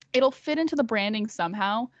it'll fit into the branding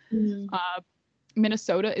somehow.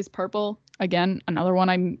 Minnesota is purple. Again, another one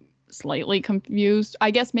I'm slightly confused. I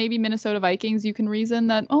guess maybe Minnesota Vikings, you can reason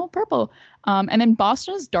that, purple. And then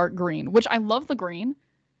Boston is dark green, which I love the green.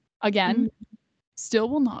 Again, still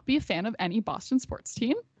will not be a fan of any Boston sports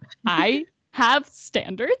team. I have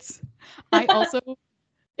standards.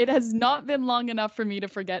 It has not been long enough for me to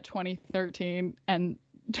forget 2013 and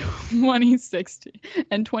 2016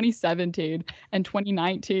 and 2017 and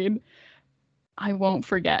 2019. I won't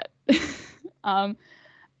forget.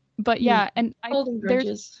 But yeah, and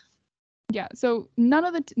so none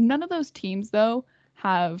of those teams though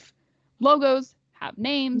have logos, have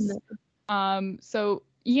names. No. So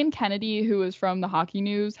Ian Kennedy, who is from the Hockey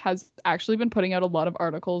News, has actually been putting out a lot of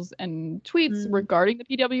articles and tweets regarding the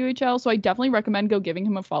PWHL. So I definitely recommend go giving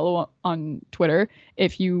him a follow on Twitter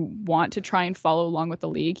if you want to try and follow along with the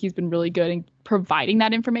league. He's been really good in providing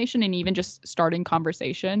that information and even just starting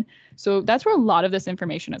conversation. So that's where a lot of this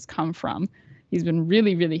information has come from. He's been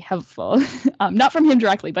really, really helpful. Not from him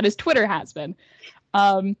directly, but his Twitter has been.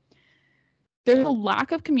 There's a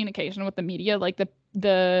lack of communication with the media, like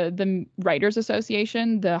the Writers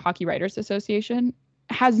Association, the Hockey Writers Association,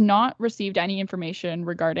 has not received any information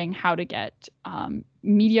regarding how to get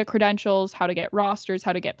media credentials, how to get rosters,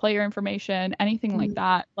 how to get player information, anything like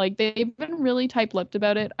that. Like they've been really tight-lipped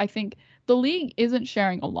about it. I think the league isn't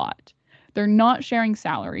sharing a lot. They're not sharing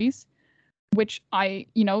salaries, which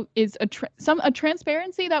is a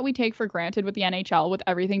transparency that we take for granted with the NHL, with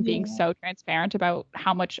everything being so transparent about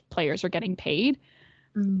how much players are getting paid.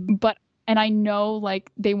 And I know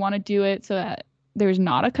like they want to do it so that there's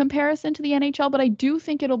not a comparison to the NHL, but I do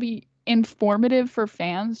think it'll be informative for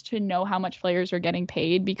fans to know how much players are getting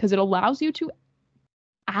paid because it allows you to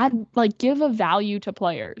add, like, give a value to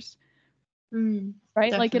players,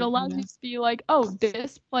 right? Like, it allows you to be like, oh,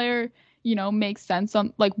 this player, makes sense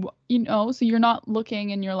on, like, so you're not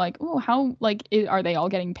looking and you're like, oh, how, like, are they all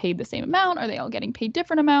getting paid the same amount? Are they all getting paid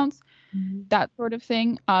different amounts? That sort of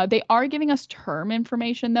thing. They are giving us term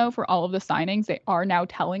information, though, for all of the signings. They are now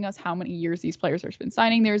telling us how many years these players have been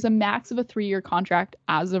signing. There's a max of a 3-year contract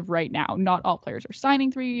as of right now. Not all players are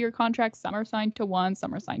signing 3-year contracts. Some are signed to 1,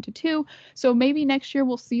 some are signed to 2. So maybe next year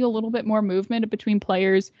we'll see a little bit more movement between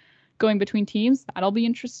players going between teams. That'll be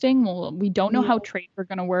interesting. We don't know how trades are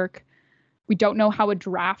going to work. We don't know how a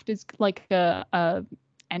draft is, like a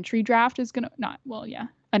entry draft is going to,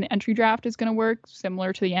 an entry draft is going to work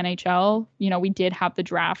similar to the NHL. We did have the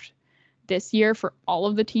draft this year for all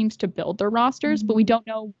of the teams to build their rosters, but we don't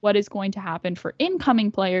know what is going to happen for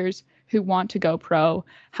incoming players who want to go pro,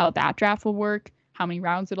 how that draft will work, how many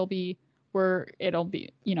rounds it'll be, where it'll be,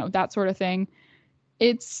 that sort of thing.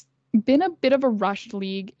 It's been a bit of a rushed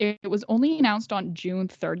league. It was only announced on June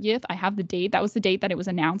 30th. I have the date. That was the date that it was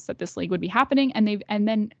announced that this league would be happening. And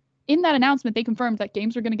then in that announcement, they confirmed that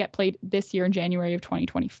games are going to get played this year in January of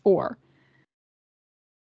 2024.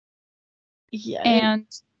 Yeah. And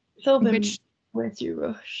it's all been way too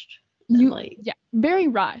rushed. Very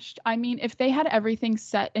rushed. I mean, if they had everything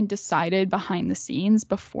set and decided behind the scenes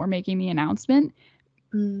before making the announcement,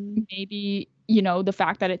 maybe, the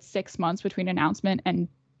fact that it's 6 months between announcement and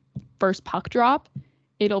first puck drop,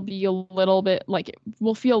 it'll be a little bit like,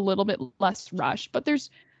 we'll feel a little bit less rushed. But there's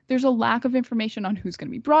a lack of information on who's going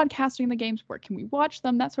to be broadcasting the games, where can we watch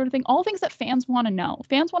them, that sort of thing. All things that fans want to know.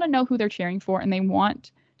 Fans want to know who they're cheering for, and they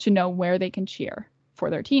want to know where they can cheer for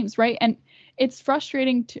their teams, right? And it's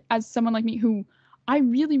frustrating as someone like me who I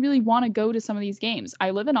really, really want to go to some of these games. I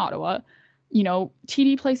live in Ottawa.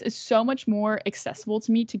 TD Place is so much more accessible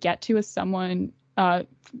to me to get to as someone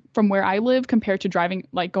from where I live compared to driving,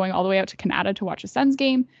 like going all the way out to Canada to watch a Sens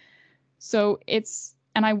game. So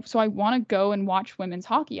I want to go and watch women's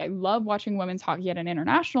hockey. I love watching women's hockey at an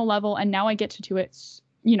international level, and now I get to do it,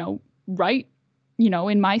 right,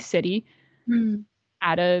 in my city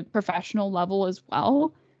at a professional level as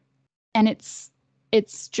well. And it's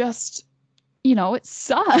just, it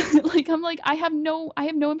sucks. Like, I'm like, I have no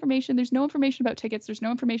information. There's no information about tickets. There's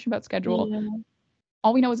no information about schedule. Yeah.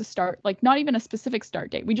 All we know is a start, like not even a specific start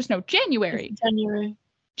date. We just know January.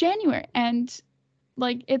 And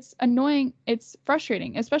like, it's annoying. It's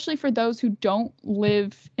frustrating, especially for those who don't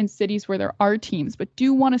live in cities where there are teams, but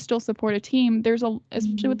do want to still support a team.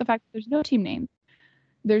 Especially with the fact that there's no team name.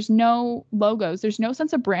 There's no logos. There's no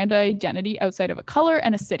sense of brand identity outside of a color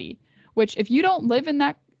and a city, which if you don't live in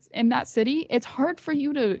that city, it's hard for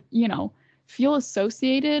you to, feel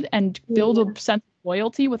associated and build a sense of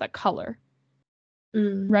loyalty with a color.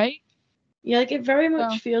 Right? Yeah, like it very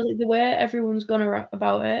much feels like the way everyone's gone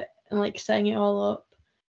about it and like setting it all up,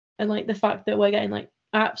 and like the fact that we're getting like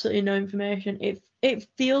absolutely no information, it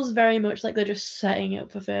feels very much like they're just setting it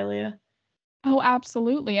up for failure. Oh,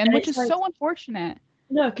 absolutely. And which is like, so unfortunate.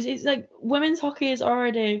 No, because it's like women's hockey is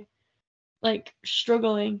already like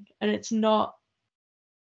struggling, and it's not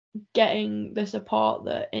getting the support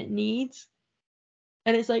that it needs.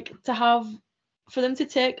 And it's like for them to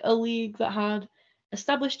take a league that had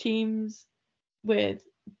established teams with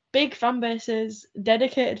big fan bases,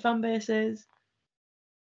 dedicated fan bases,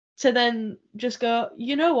 to then just go,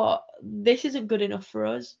 you know what, this isn't good enough for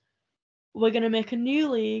us. We're going to make a new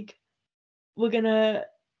league. We're going to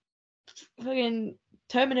fucking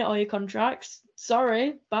terminate all your contracts.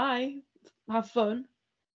 Sorry, bye. Have fun.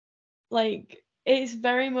 Like, it's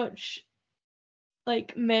very much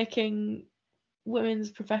like making women's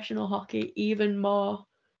professional hockey even more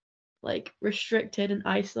like restricted and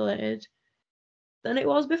isolated than it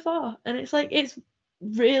was before. And it's like, it's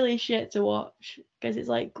really shit to watch because it's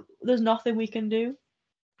like there's nothing we can do,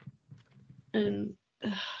 and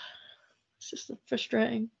it's just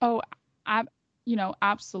frustrating. Oh,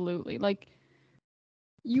 absolutely. Like,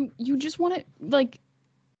 you just want to, like,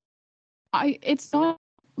 it's not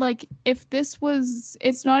like, if this was,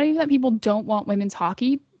 it's not even that people don't want women's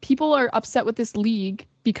hockey. People are upset with this league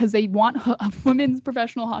because they want women's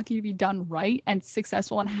professional hockey to be done right and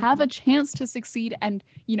successful and have a chance to succeed and,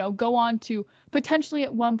 go on to potentially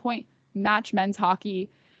at one point match men's hockey.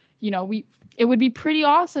 It would be pretty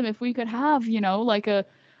awesome if we could have, like a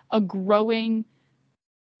growing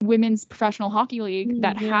women's professional hockey league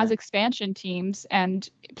that has expansion teams and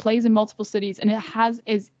plays in multiple cities, and it has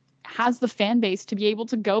has the fan base to be able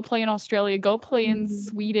to go play in Australia, go play in Mhm.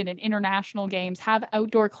 Sweden in international games, have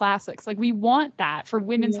outdoor classics. Like, we want that for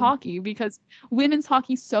women's Yeah. hockey, because women's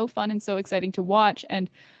hockey is so fun and so exciting to watch. And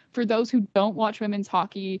for those who don't watch women's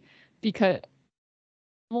hockey because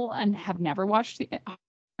and have never watched the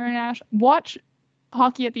international, watch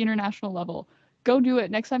hockey at the international level. Go do it.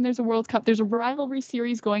 Next time there's a World Cup, there's a rivalry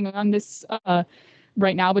series going on this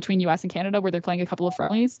right now between US and Canada where they're playing a couple of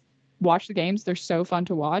friendlies. Watch the games. They're so fun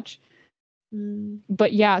to watch.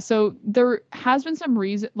 But yeah, so there has been some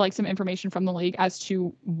reason, like some information from the league as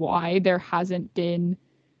to why there hasn't been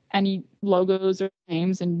any logos or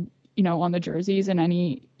names and, you know, on the jerseys and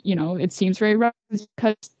any, you know, it seems very rough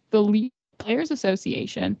because the League Players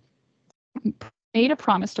Association made a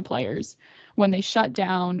promise to players when they shut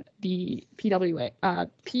down the PHF,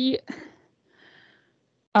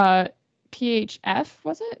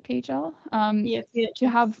 was it PHL? Yeah. To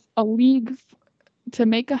have a league, to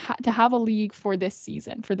have a league for this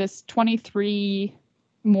season, for this 23,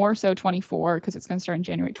 more so 24, because it's going to start in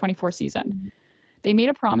January 24 season. They made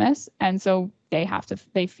a promise, and so they have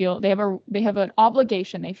an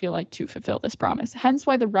obligation, they feel like, to fulfill this promise. Hence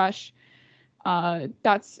why the rush.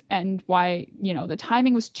 And why, you know, the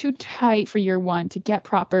timing was too tight for year one to get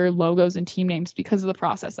proper logos and team names because of the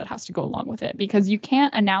process that has to go along with it. Because you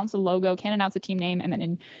can't announce a logo, can't announce a team name, and then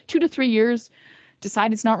in 2 to 3 years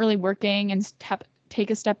decide it's not really working and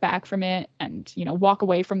take a step back from it and, you know, walk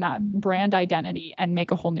away from that brand identity and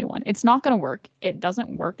make a whole new one. It's not going to work. It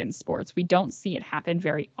doesn't work in sports. We don't see it happen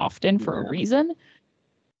very often for a reason.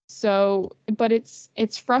 So, but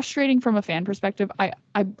it's frustrating from a fan perspective. I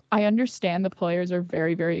understand the players are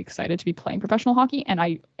very, very excited to be playing professional hockey, and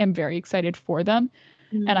I am very excited for them.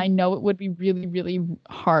 And I know it would be really, really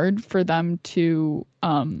hard for them to,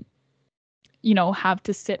 you know, have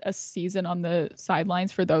to sit a season on the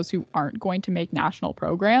sidelines for those who aren't going to make national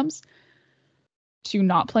programs to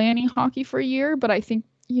not play any hockey for a year. But I think,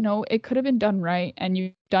 you know, it could have been done right, and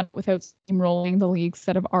you've done it without steamrolling the leagues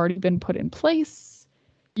that have already been put in place.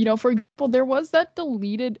 You know, for example, there was that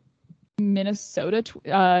deleted Minnesota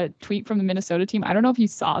tweet from the Minnesota team. I don't know if you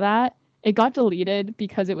saw that. It got deleted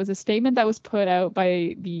because it was a statement that was put out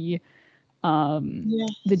by the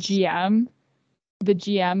GM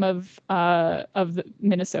of the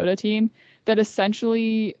Minnesota team that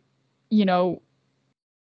essentially, you know,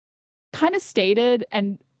 kind of stated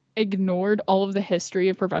and ignored all of the history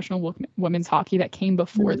of professional women's hockey that came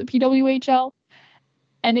before the PWHL.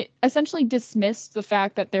 And it essentially dismissed the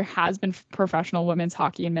fact that there has been professional women's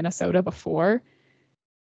hockey in Minnesota before.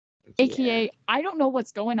 AKA, I don't know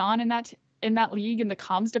what's going on in that league, in the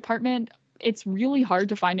comms department. It's really hard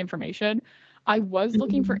to find information. I was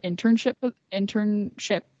looking for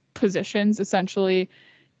internship positions essentially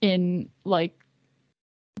in, like,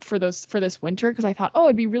 for this winter, because I thought, oh,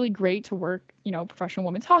 it'd be really great to work, you know, professional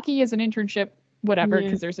women's hockey as an internship, whatever,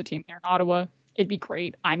 because there's a team there in Ottawa. It'd be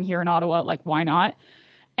great. I'm here in Ottawa, like, why not?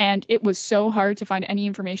 And it was so hard to find any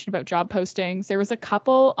information about job postings. There was a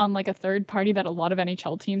couple on, like, a third party that a lot of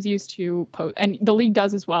NHL teams use to post, and the league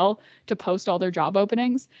does as well, to post all their job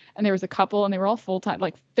openings. And there was a couple, and they were all full-time,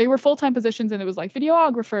 like, they were full-time positions, and it was like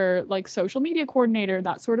videographer, like social media coordinator,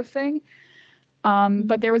 that sort of thing.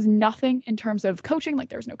 But there was nothing in terms of coaching. Like,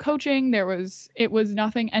 there was no coaching. It was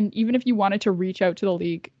nothing. And even if you wanted to reach out to the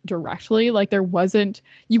league directly, like,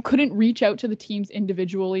 you couldn't reach out to the teams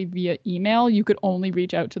individually via email. You could only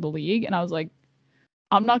reach out to the league. And I was like,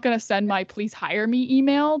 I'm not going to send my please hire me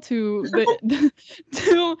email to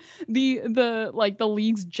to the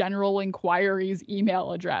league's general inquiries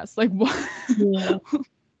email address. Like, what? Yeah.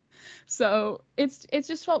 So it's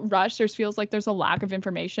just felt rushed. Feels like there's a lack of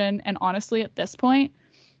information. And honestly, at this point,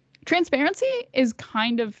 transparency is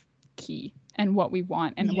kind of key and what we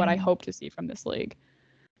want and what I hope to see from this league.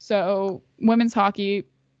 So women's hockey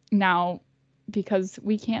now, because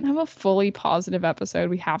we can't have a fully positive episode,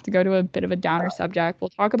 we have to go to a bit of a downer subject. We'll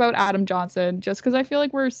talk about Adam Johnson, just because I feel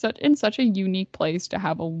like we're in such a unique place to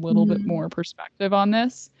have a little bit more perspective on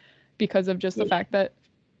this, because of just the fact that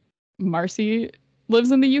Marcy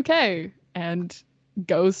lives in the UK and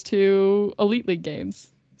goes to Elite League games.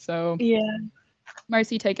 So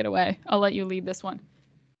Marcy, take it away. I'll let you lead this one.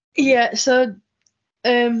 Yeah, so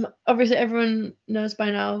obviously everyone knows by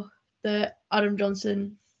now that Adam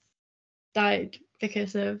Johnson died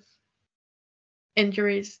because of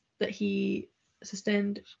injuries that he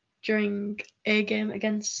sustained during a game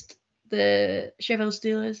against the Sheffield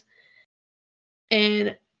Steelers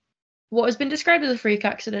in what has been described as a freak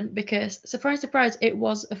accident, because, surprise, surprise, it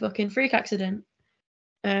was a fucking freak accident.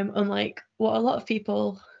 Unlike what a lot of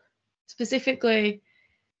people, specifically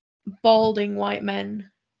balding white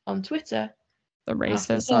men on Twitter, The after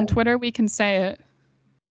racists on that. Twitter, we can say it.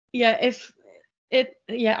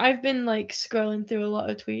 Yeah, I've been like scrolling through a lot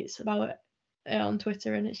of tweets about it on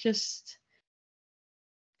Twitter, and it's just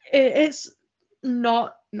it's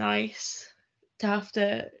not nice to have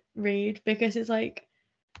to read, because it's like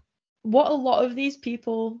what a lot of these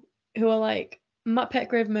people who are like, Matt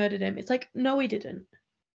Petgrave murdered him. It's like, no, he didn't.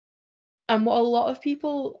 And what a lot of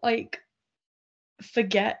people like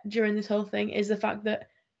forget during this whole thing is the fact that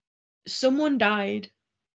someone died,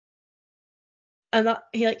 and that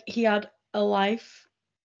he had a life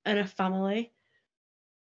and a family,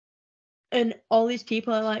 and all these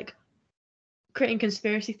people are like creating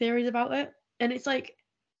conspiracy theories about it. And it's like,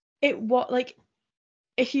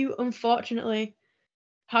 if you unfortunately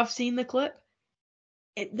have seen the clip,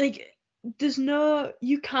 it like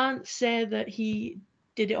you can't say that he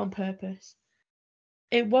did it on purpose.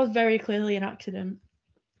 It was very clearly an accident.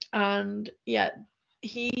 And yeah,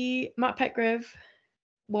 Matt Petgrave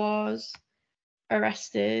was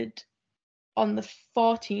arrested on the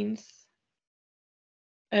 14th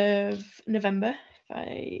of November.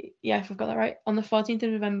 If I've got that right. On the 14th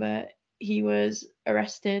of November, he was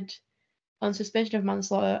arrested on suspicion of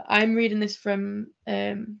manslaughter. I'm reading this from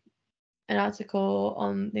an article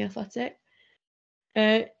on The Athletic.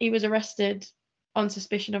 He was arrested on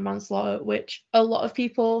suspicion of manslaughter, which a lot of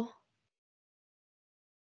people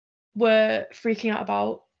were freaking out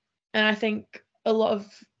about. And I think a lot of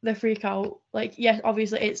the freak out, like, yes,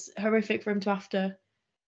 obviously it's horrific for him to have to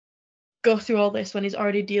go through all this when he's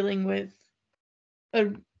already dealing with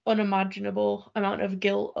an unimaginable amount of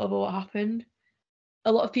guilt over what happened.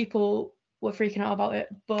 A lot of people were freaking out about it,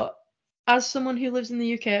 but as someone who lives in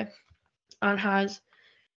the UK and has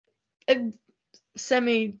a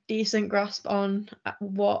semi decent grasp on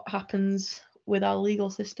what happens with our legal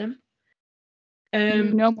system, You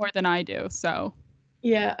know more than I do, so.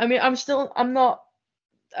 yeah, I mean, I'm not.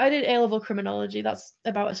 I did A-level criminology. That's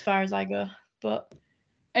about as far as I go. But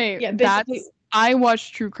Hey, yeah, basically, I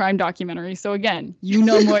watch true crime documentaries, so again, you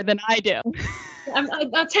know more than I do. I'm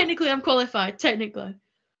qualified. Technically,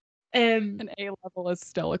 An A level is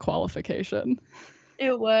still a qualification.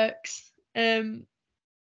 it works.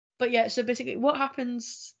 But yeah, so basically, what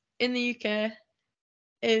happens in the UK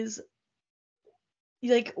is,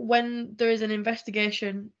 like, when there is an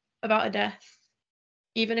investigation about a death,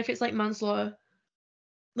 even if it's like manslaughter,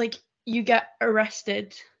 like, you get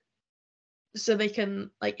arrested so they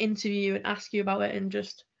can like interview you and ask you about it, and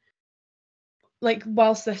just like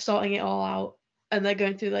whilst they're sorting it all out, and they're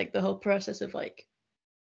going through like the whole process of like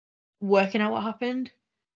working out what happened,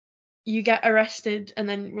 you get arrested and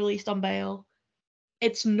then released on bail.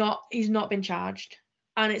 He's not been charged,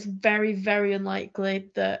 and it's very, very unlikely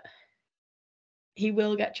that he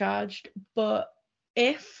will get charged. But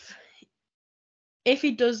if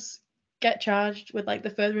he does get charged with like the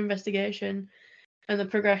further investigation and the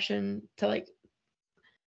progression to like,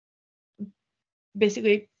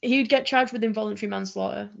 basically he would get charged with involuntary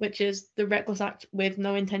manslaughter, which is the reckless act with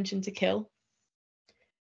no intention to kill,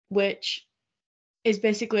 which is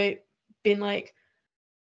basically been like,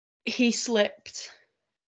 he slipped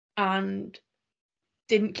and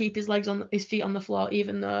didn't keep his feet on the floor,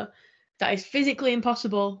 even though that is physically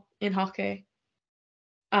impossible in hockey.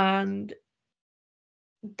 And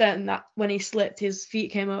then that when he slipped, his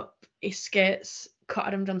feet came up, his skates cut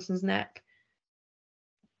Adam Johnson's neck.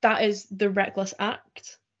 That is the reckless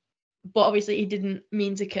act. But obviously he didn't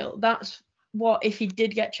mean to kill. That's what, if he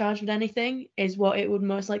did get charged with anything, is what it would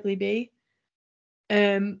most likely be.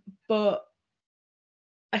 But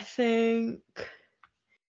I think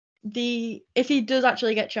if he does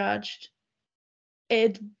actually get charged,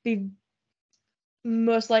 it'd be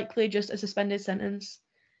most likely just a suspended sentence.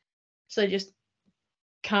 So just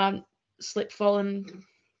can't slip, fall, and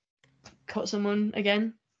cut someone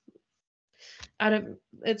again.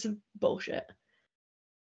 It's bullshit.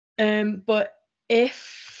 But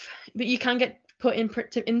you can get put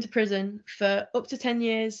into prison for up to 10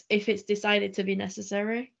 years if it's decided to be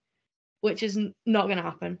necessary, which is not going to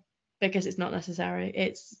happen because it's not necessary.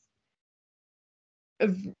 It's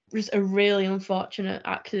just a really unfortunate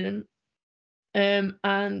accident. And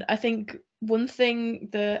I think one thing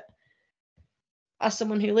that, as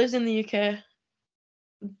someone who lives in the UK,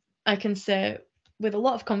 I can say with a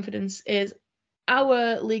lot of confidence is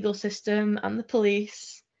our legal system and the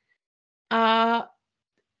police are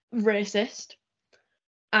racist.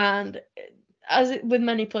 And with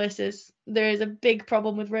many places, there is a big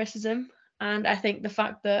problem with racism. And I think the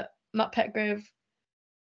fact that Matt Petgrave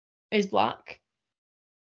is black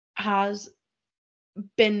has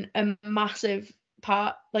been a massive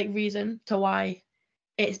reason to why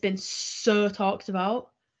it's been so talked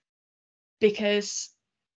about. because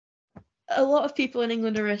a lot of people in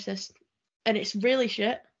England are racist, and it's really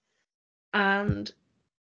shit. And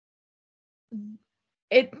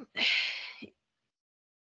it,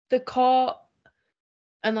 the court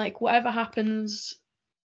and like whatever happens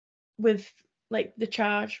with like the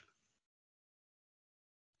charge,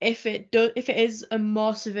 if it is a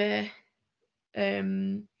more severe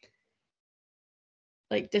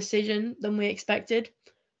like decision than we expected,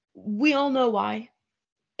 we all know why.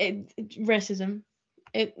 Racism.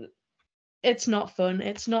 It's not fun.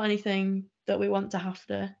 It's not anything that we want to have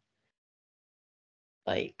to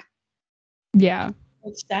like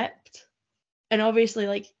accept. And obviously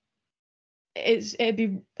like it'd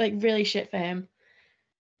be like really shit for him.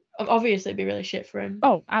 Obviously it'd be really shit for him.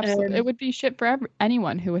 Oh, absolutely. It would be shit for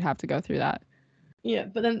anyone who would have to go through that. Yeah,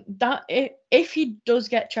 but then that if he does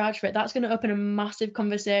get charged for it, that's going to open a massive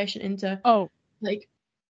conversation into like,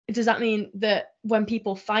 does that mean that when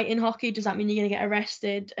people fight in hockey, does that mean you're going to get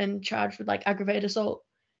arrested and charged with like aggravated assault?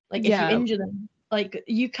 Like if you injure them, like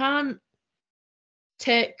you can't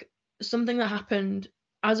take something that happened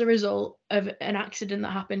as a result of an accident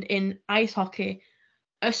that happened in ice hockey,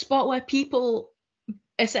 a sport where people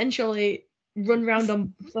essentially run around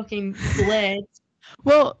on fucking blades.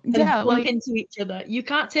 Well, and bump into each other. You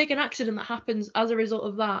can't take an accident that happens as a result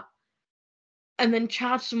of that and then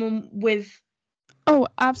charge someone with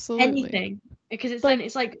absolutely anything, because it's like, then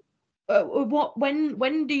it's like what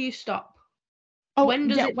when do you stop? When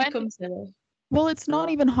does it become silly? Well, it's not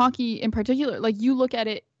even hockey in particular. Like you look at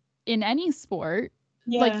it in any sport,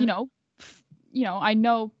 like I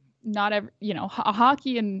know not every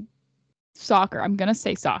hockey and soccer. I'm gonna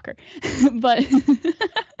say soccer, but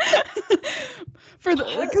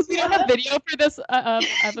because we don't have video for this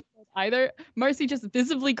episode either. Marcy just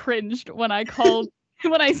visibly cringed when I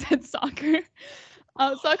said soccer.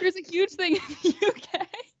 Soccer is a huge thing in the UK.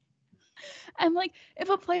 And like, if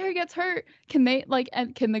a player gets hurt, can they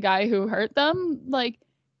and can the guy who hurt them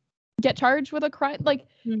get charged with a crime? Like,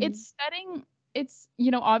 it's setting. It's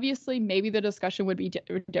obviously maybe the discussion would be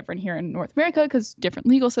different here in North America because different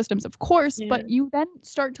legal systems, of course. Yeah. But you then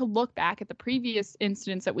start to look back at the previous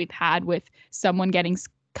incidents that we've had with someone getting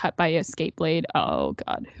cut by a skate blade. Oh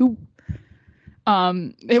God, who?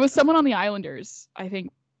 It was someone on the Islanders, I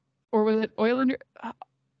think, or was it Oilers?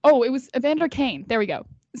 Oh, it was Evander Kane. There we go.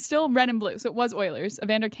 Still red and blue. So it was Oilers.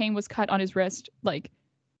 Evander Kane was cut on his wrist. Like,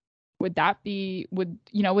 would that be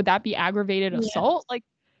aggravated assault? Like,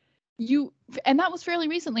 and that was fairly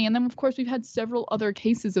recently. And then of course we've had several other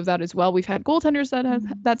cases of that as well. We've had goaltenders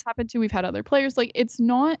that's happened to. We've had other players. Like, it's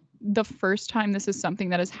not the first time this is something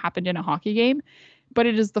that has happened in a hockey game, but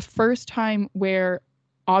it is the first time where,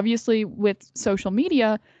 obviously with social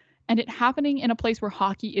media and it happening in a place where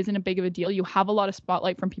hockey isn't a big of a deal, you have a lot of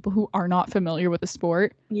spotlight from people who are not familiar with the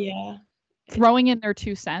sport. Yeah. Throwing in their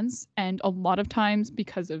 2 cents. And a lot of times,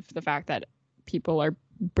 because of the fact that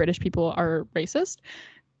British people are racist,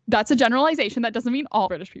 that's a generalization. That doesn't mean all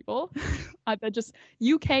British people. That just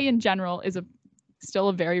UK in general is still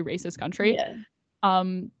a very racist country. Yeah.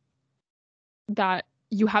 That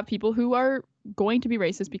you have people who are going to be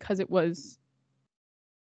racist because it was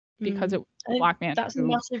a black man. That's a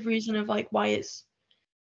massive reason of like why it's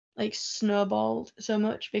like snowballed so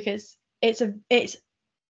much, because ice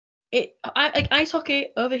hockey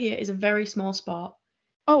over here is a very small sport.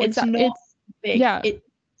 Oh, it's not big. Yeah.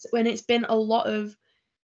 It's been a lot of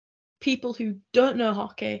people who don't know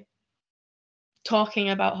hockey talking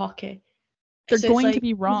about hockey. They're going to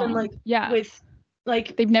be wrong. With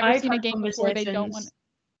they've never seen a game before. They don't want.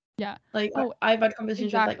 Yeah. Like I've had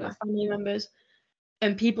conversations with like my family members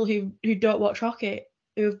and people who don't watch hockey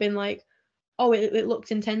who have been like, oh, it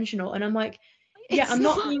looked intentional, and I'm like, yeah, I'm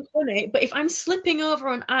not being funny, but if I'm slipping over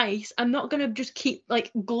on ice, I'm not gonna just keep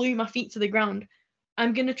like glue my feet to the ground.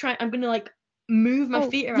 I'm gonna like move my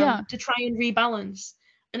feet around to try and rebalance.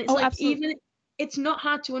 And it's absolutely. It's not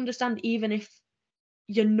hard to understand, even if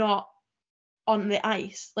you're not on the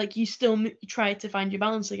ice, like you still try to find your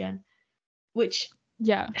balance again, which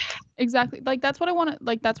exactly. Like that's why I want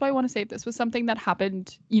to say, if this was something that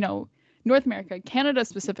happened, North America, Canada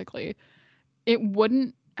specifically, it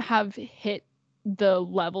wouldn't have hit the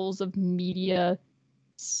levels of media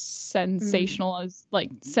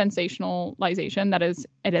sensationalization that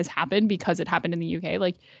it has happened because it happened in the UK.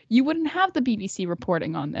 Like, you wouldn't have the BBC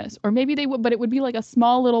reporting on this, or maybe they would, but it would be like a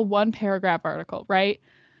small little 1-paragraph article, right?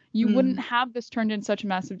 You wouldn't have this turned in such a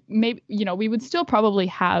massive, maybe, we would still probably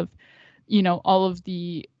have, all of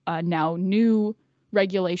the now new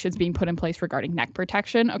regulations being put in place regarding neck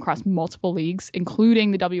protection across multiple leagues,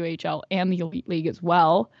 including the WHL and the Elite League as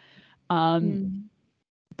well.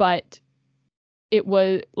 But it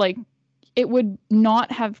was like, it would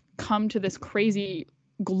not have come to this crazy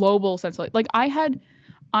global sense. Like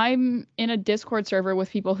I'm in a Discord server with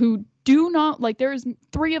people who do not like, there's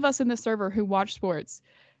 3 of us in the server who watch sports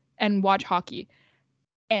and watch hockey.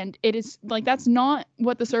 And it is like, that's not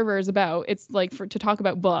what the server is about. It's like to talk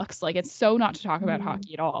about books. Like, it's so not to talk about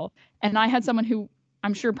hockey at all. And I had someone who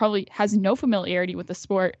I'm sure probably has no familiarity with the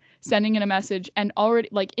sport sending in a message and already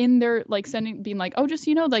like in their like being like, oh, just,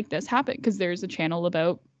 like this happened, because there's a channel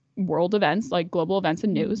about world events, like global events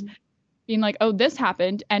and news, being like, oh, this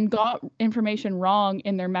happened, and got information wrong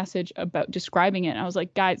in their message about describing it. And I was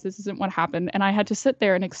like, guys, this isn't what happened. And I had to sit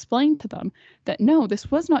there and explain to them that no,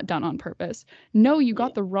 this was not done on purpose. No, you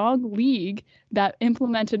got the wrong league that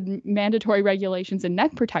implemented mandatory regulations and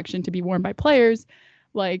neck protection to be worn by players.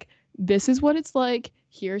 Like, this is what it's like.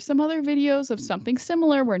 Here's some other videos of something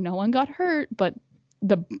similar where no one got hurt, but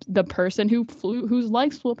the person whose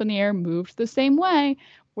legs flew up in the air moved the same way,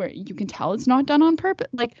 where you can tell it's not done on purpose.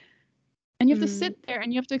 Like, and you have to sit there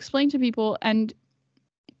and you have to explain to people. And,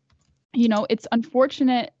 it's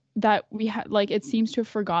unfortunate that we had, like, it seems to have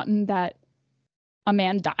forgotten that a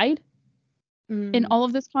man died in all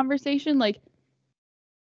of this conversation. Like,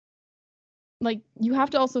 you have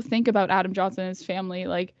to also think about Adam Johnson and his family,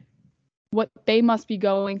 like, what they must be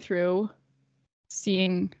going through,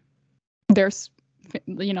 seeing their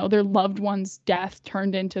loved one's death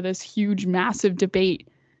turned into this huge, massive debate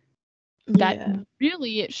that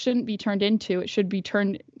really it shouldn't be turned into. It should be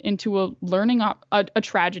turned into a learning, a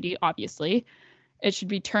tragedy, obviously. It should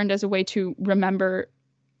be turned as a way to remember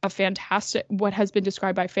what has been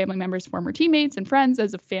described by family members, former teammates, and friends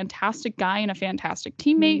as a fantastic guy and a fantastic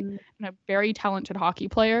teammate and a very talented hockey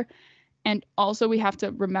player. And also we have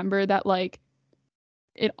to remember that, like,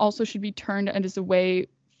 it also should be turned as a way,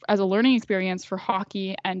 as a learning experience for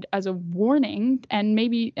hockey and as a warning. And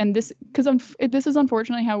maybe, and this, because this is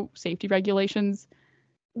unfortunately how safety regulations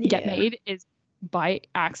get made, is by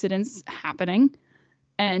accidents happening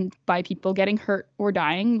and by people getting hurt or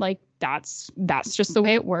dying. Like, that's just the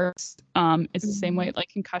way it works. It's the same way, like,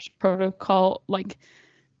 concussion protocol, like,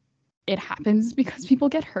 it happens because people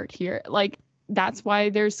get hurt here. Like, that's why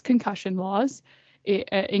there's concussion laws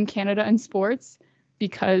in Canada in sports,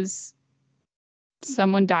 because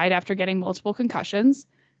someone died after getting multiple concussions.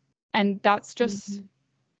 And that's just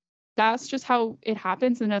how it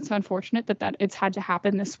happens. And it's unfortunate that it's had to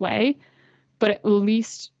happen this way. But at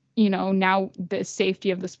least, now the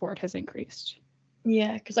safety of the sport has increased.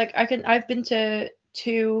 Yeah, because like I've been to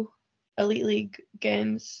 2 Elite League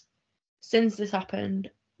games since this happened.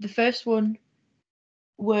 The first one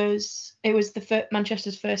was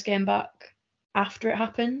Manchester's first game back after it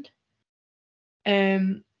happened,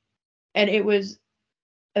 and it was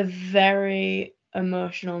a very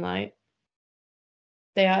emotional night.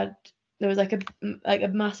 There was like a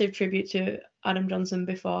massive tribute to Adam Johnson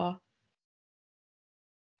before.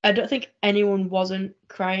 I don't think anyone wasn't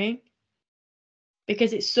crying,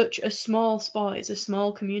 because it's such a small sport. It's a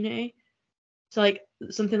small community. So like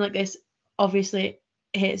something like this obviously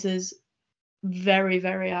hits us very,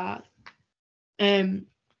 very hard.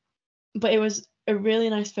 But it was a really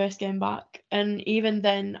nice first game back. And even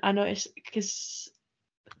then I noticed, because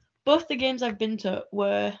both the games I've been to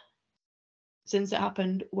since it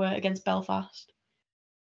happened were against Belfast.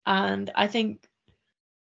 And I think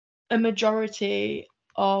a majority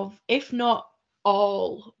of, if not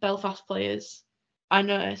all, Belfast players I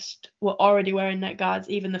noticed were already wearing neck guards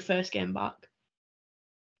even the first game back.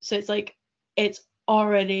 So it's like, it's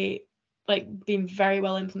already like been very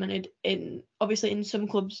well implemented obviously in some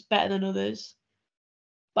clubs better than others.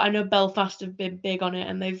 But I know Belfast have been big on it,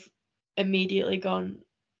 and they've immediately gone,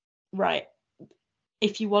 right,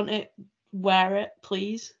 if you want it, wear it,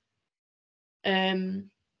 please. I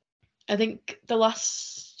think the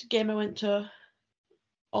last game I went to,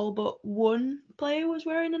 all but one player was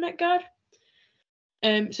wearing a neck guard.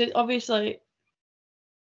 So obviously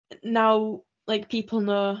now, like, people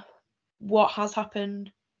know what has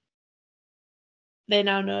happened. They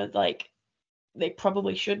now know, like, they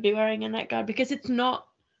probably should be wearing a neck guard, because it's not,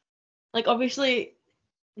 like, obviously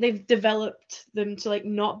they've developed them to, like,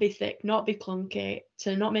 not be thick, not be clunky,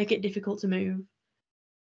 to not make it difficult to move.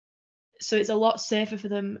 So it's a lot safer for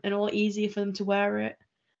them and a lot easier for them to wear it.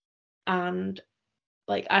 And,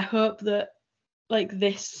 like, I hope that, like,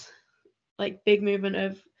 this, like, big movement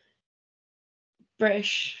of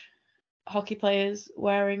British hockey players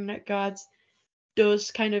wearing neck guards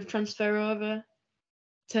does kind of transfer over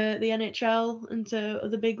to the NHL and to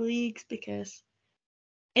other big leagues, because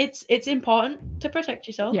it's important to protect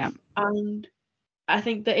yourself. Yeah. And I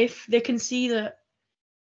think that if they can see that,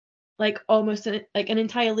 like, almost an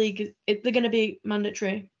entire league, they're going to be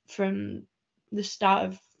mandatory from the start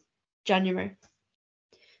of January.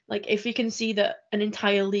 Like, if we can see that an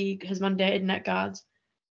entire league has mandated net guards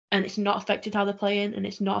and it's not affected how they're playing and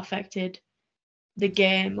it's not affected the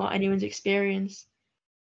game or anyone's experience,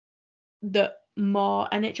 that more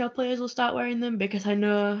NHL players will start wearing them, because I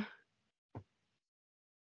know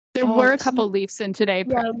There were a couple Leafs in today's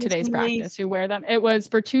practice Leafs. who wear them. It was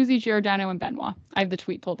Bertuzzi, Giordano, and Benoit. I have the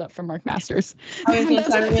tweet pulled up from Mark Masters. I was going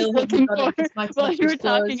to say, I really looking for. While you were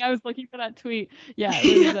talking, I was looking for that tweet. Yeah,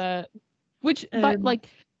 it was but like,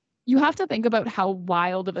 you have to think about how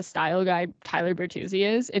wild of a style guy Tyler Bertuzzi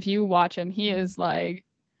is. If you watch him, he is like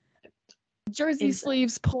jersey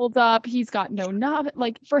sleeves pulled up. He's got no knob.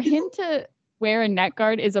 Like, for him to wear a net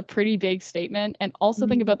guard is a pretty big statement. And also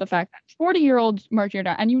think about the fact that 40-year-old Mark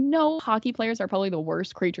Giordano, and hockey players are probably the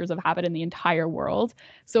worst creatures of habit in the entire world.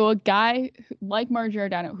 So a guy like Mark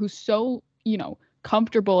Giordano, who's so,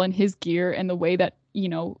 comfortable in his gear and the way that,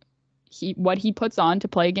 what he puts on to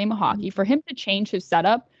play a game of hockey, for him to change his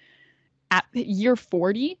setup at year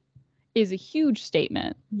 40 is a huge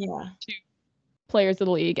statement to players of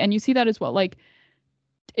the league. And you see that as well. Like,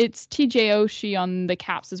 it's TJ Oshie on the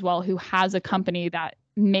Caps as well, who has a company that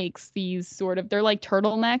makes these sort of, they're like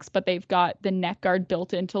turtlenecks, but they've got the neck guard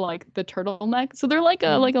built into like the turtleneck. So they're like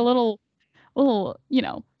a little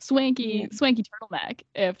swanky turtleneck.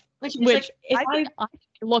 Which I think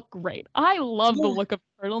look great. I love the look of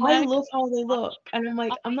turtleneck. I love how they look, and I'm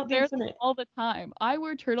like, I'm not being funny. All the time. I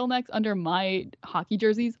wear turtlenecks under my hockey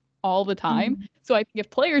jerseys all the time. So I think if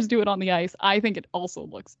players do it on the ice, I think it also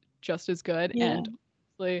looks just as good. And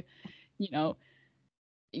the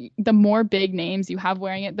more big names you have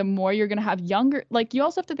wearing it, the more you're going to have younger. Like, you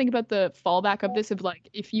also have to think about the fallback of this, of like,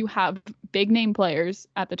 if you have big name players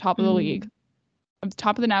at the top of the league, at the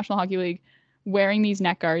top of the National Hockey League, wearing these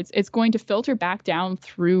neck guards, it's going to filter back down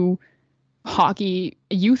through hockey,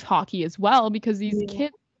 youth hockey as well, because these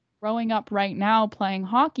kids growing up right now playing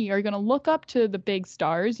hockey are going to look up to the big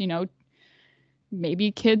stars,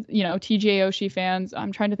 maybe kids, TJ Oshie fans.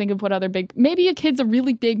 I'm trying to think of what other maybe a kid's a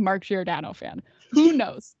really big Mark Giordano fan. Who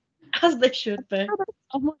knows? As they should be. There's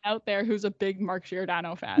someone out there who's a big Mark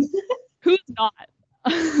Giordano fan. Who's not?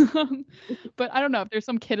 But I don't know if there's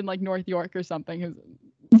some kid in like North York or something who's,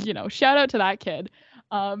 shout out to that kid,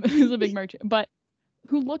 who's a big Mark, but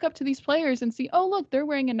who look up to these players and see, oh, look, they're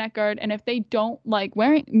wearing a neck guard. And if they don't like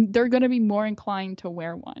wearing, they're going to be more inclined to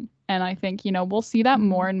wear one. And I think, we'll see that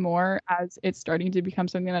more and more as it's starting to become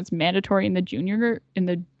something that's mandatory in the junior,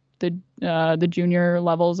 the junior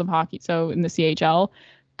levels of hockey. So in the CHL, a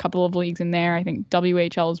couple of leagues in there, I think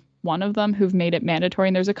WHL is one of them who've made it mandatory.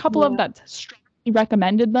 And there's a couple of that strongly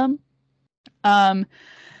recommended them. And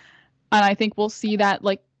I think we'll see that,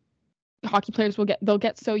 like, hockey players they'll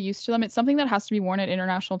get so used to them. It's something that has to be worn at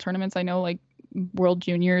international tournaments. I know, like, World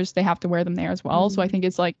Juniors, they have to wear them there as well. So I think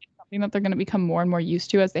it's like something that they're going to become more and more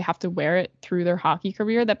used to as they have to wear it through their hockey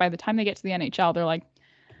career, that by the time they get to the NHL, they're like,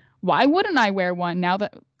 why wouldn't I wear one now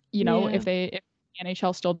that, if the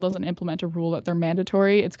NHL still doesn't implement a rule that they're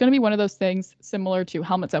mandatory? It's going to be one of those things similar to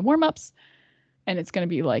helmets at warm-ups, and it's going to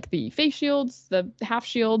be like the face shields, the half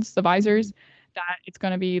shields, the visors, that it's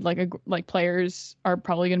going to be like players are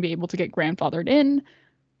probably going to be able to get grandfathered in.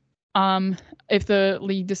 If the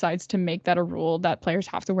league decides to make that a rule that players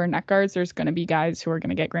have to wear neck guards, there's going to be guys who are going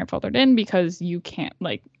to get grandfathered in, because you can't,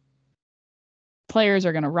 like, players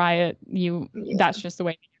are going to riot. That's just the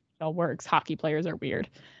way it all works. Hockey players are weird.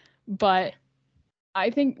 But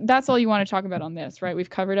I think that's all you want to talk about on this, right? We've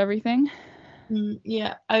covered everything.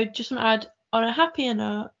 Yeah, I just want to add, on a happier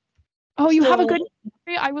note. Oh, you have a good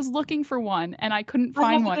story? I was looking for one and I couldn't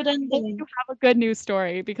find one. You have a good news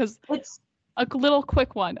story, because it's a little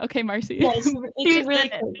quick one. Okay, Marcy. Yeah, it's a really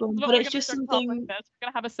quick one, but it's just something. We're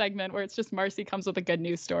gonna have a segment where it's just Marcy comes with a good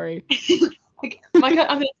news story. I'm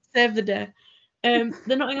gonna save the day.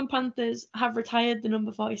 The Nottingham Panthers have retired the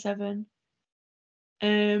number 47.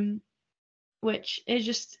 Which is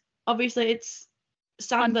just, obviously, it's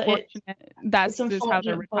sad that that's just how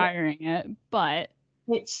they're retiring it, but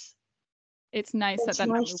it's nice it's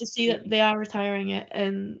nice to see that they are retiring it,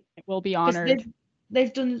 and it will be honored.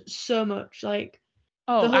 They've done so much. Like,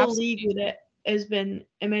 the whole league with it has been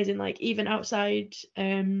amazing. Like, even outside,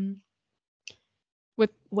 with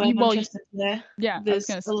where Manchester's there, there's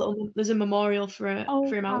a memorial for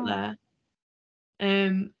him out there.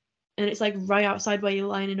 And it's like right outside where you're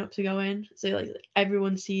lining up to go in, so like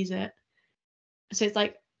everyone sees it. So it's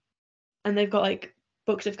like, and they've got like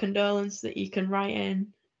books of condolence that you can write in,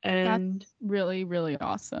 and that's really, really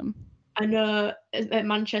awesome. I know at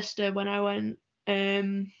Manchester when I went,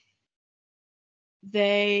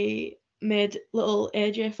 they made little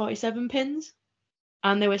AJ 47 pins.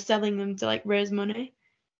 and they were selling them to like raise money.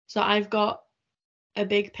 So I've got a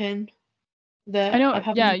big pin that I know. I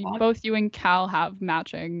have in Yeah, the bag. both you and Cal have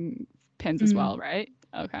matching pins as well, right?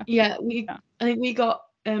 Okay. Yeah, Yeah. I think we got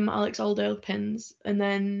Alex Oldale pins, and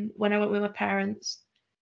then when I went with my parents,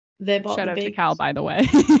 they bought Shout the out to big. Cal, by the way.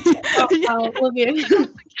 Oh, Cal, love you.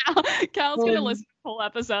 Cal's gonna listen to the whole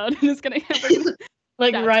episode and is gonna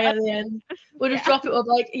like shout right out. at the end. We'll just drop it up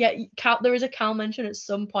like, yeah, Cal, there is a Cal mention at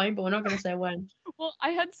some point, but we're not gonna say when. Well, I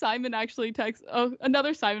had Simon actually text. Oh,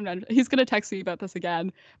 another Simon mention. He's gonna text me about this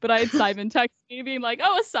again. But I had Simon text me being like,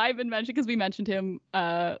 "Oh, a Simon mention," because we mentioned him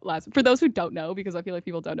last. For those who don't know, because I feel like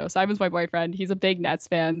people don't know, Simon's my boyfriend. He's a big Nets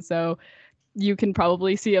fan, so you can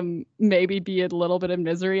probably see him maybe be a little bit of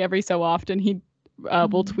misery every so often. He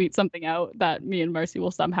will tweet something out that me and Marcy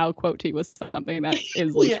will somehow quote to with something that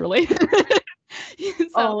is Leafs related. So,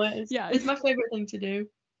 always. yeah, It's my favorite thing to do.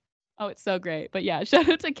 Oh, it's so great. But yeah, shout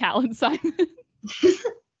out to Cal and Simon. Just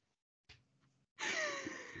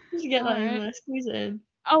get that in Right. there, squeeze it in.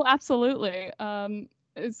 Oh, absolutely.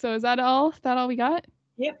 So is that all? Is that all we got?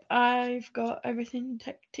 Yep, I've got everything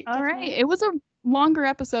ticked All off. right. It was a longer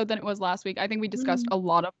episode than it was last week. I think we discussed a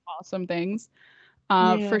lot of awesome things,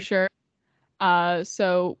 for sure.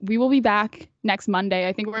 So we will be back next Monday.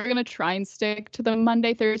 I think we're gonna try and stick to the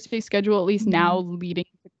Monday, Thursday schedule, at least now leading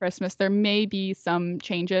to Christmas. There may be some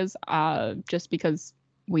changes, just because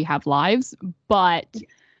we have lives, but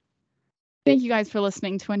thank you guys for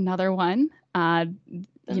listening to another one.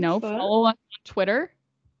 Follow us on Twitter.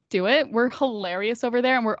 Do it. We're hilarious over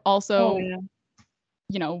there, and we're also,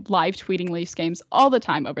 live tweeting Leafs games all the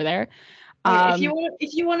time over there. If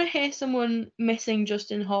you want to hear someone missing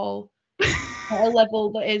Justin Hall at a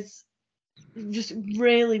level that is just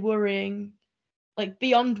really worrying, like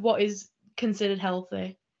beyond what is considered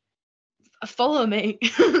healthy, follow me.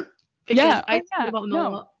 Because I talk about them a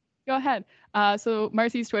lot. Go ahead. So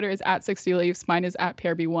Marcy's Twitter is at 60leafs. Mine is at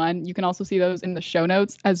PearB1. You can also see those in the show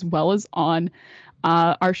notes as well as on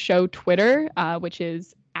our show Twitter, which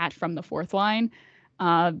is at From the Fourth Line.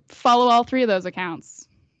 Follow all three of those accounts.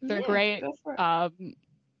 They're great. Go for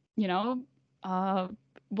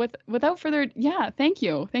it. Without further, thank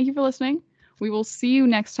you. Thank you for listening. We will see you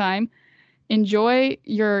next time. Enjoy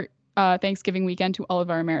your Thanksgiving weekend to all of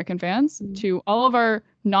our American fans. To all of our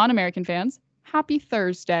non-American fans, happy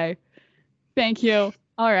Thursday. Thank you.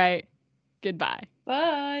 All right. Goodbye.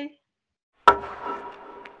 Bye.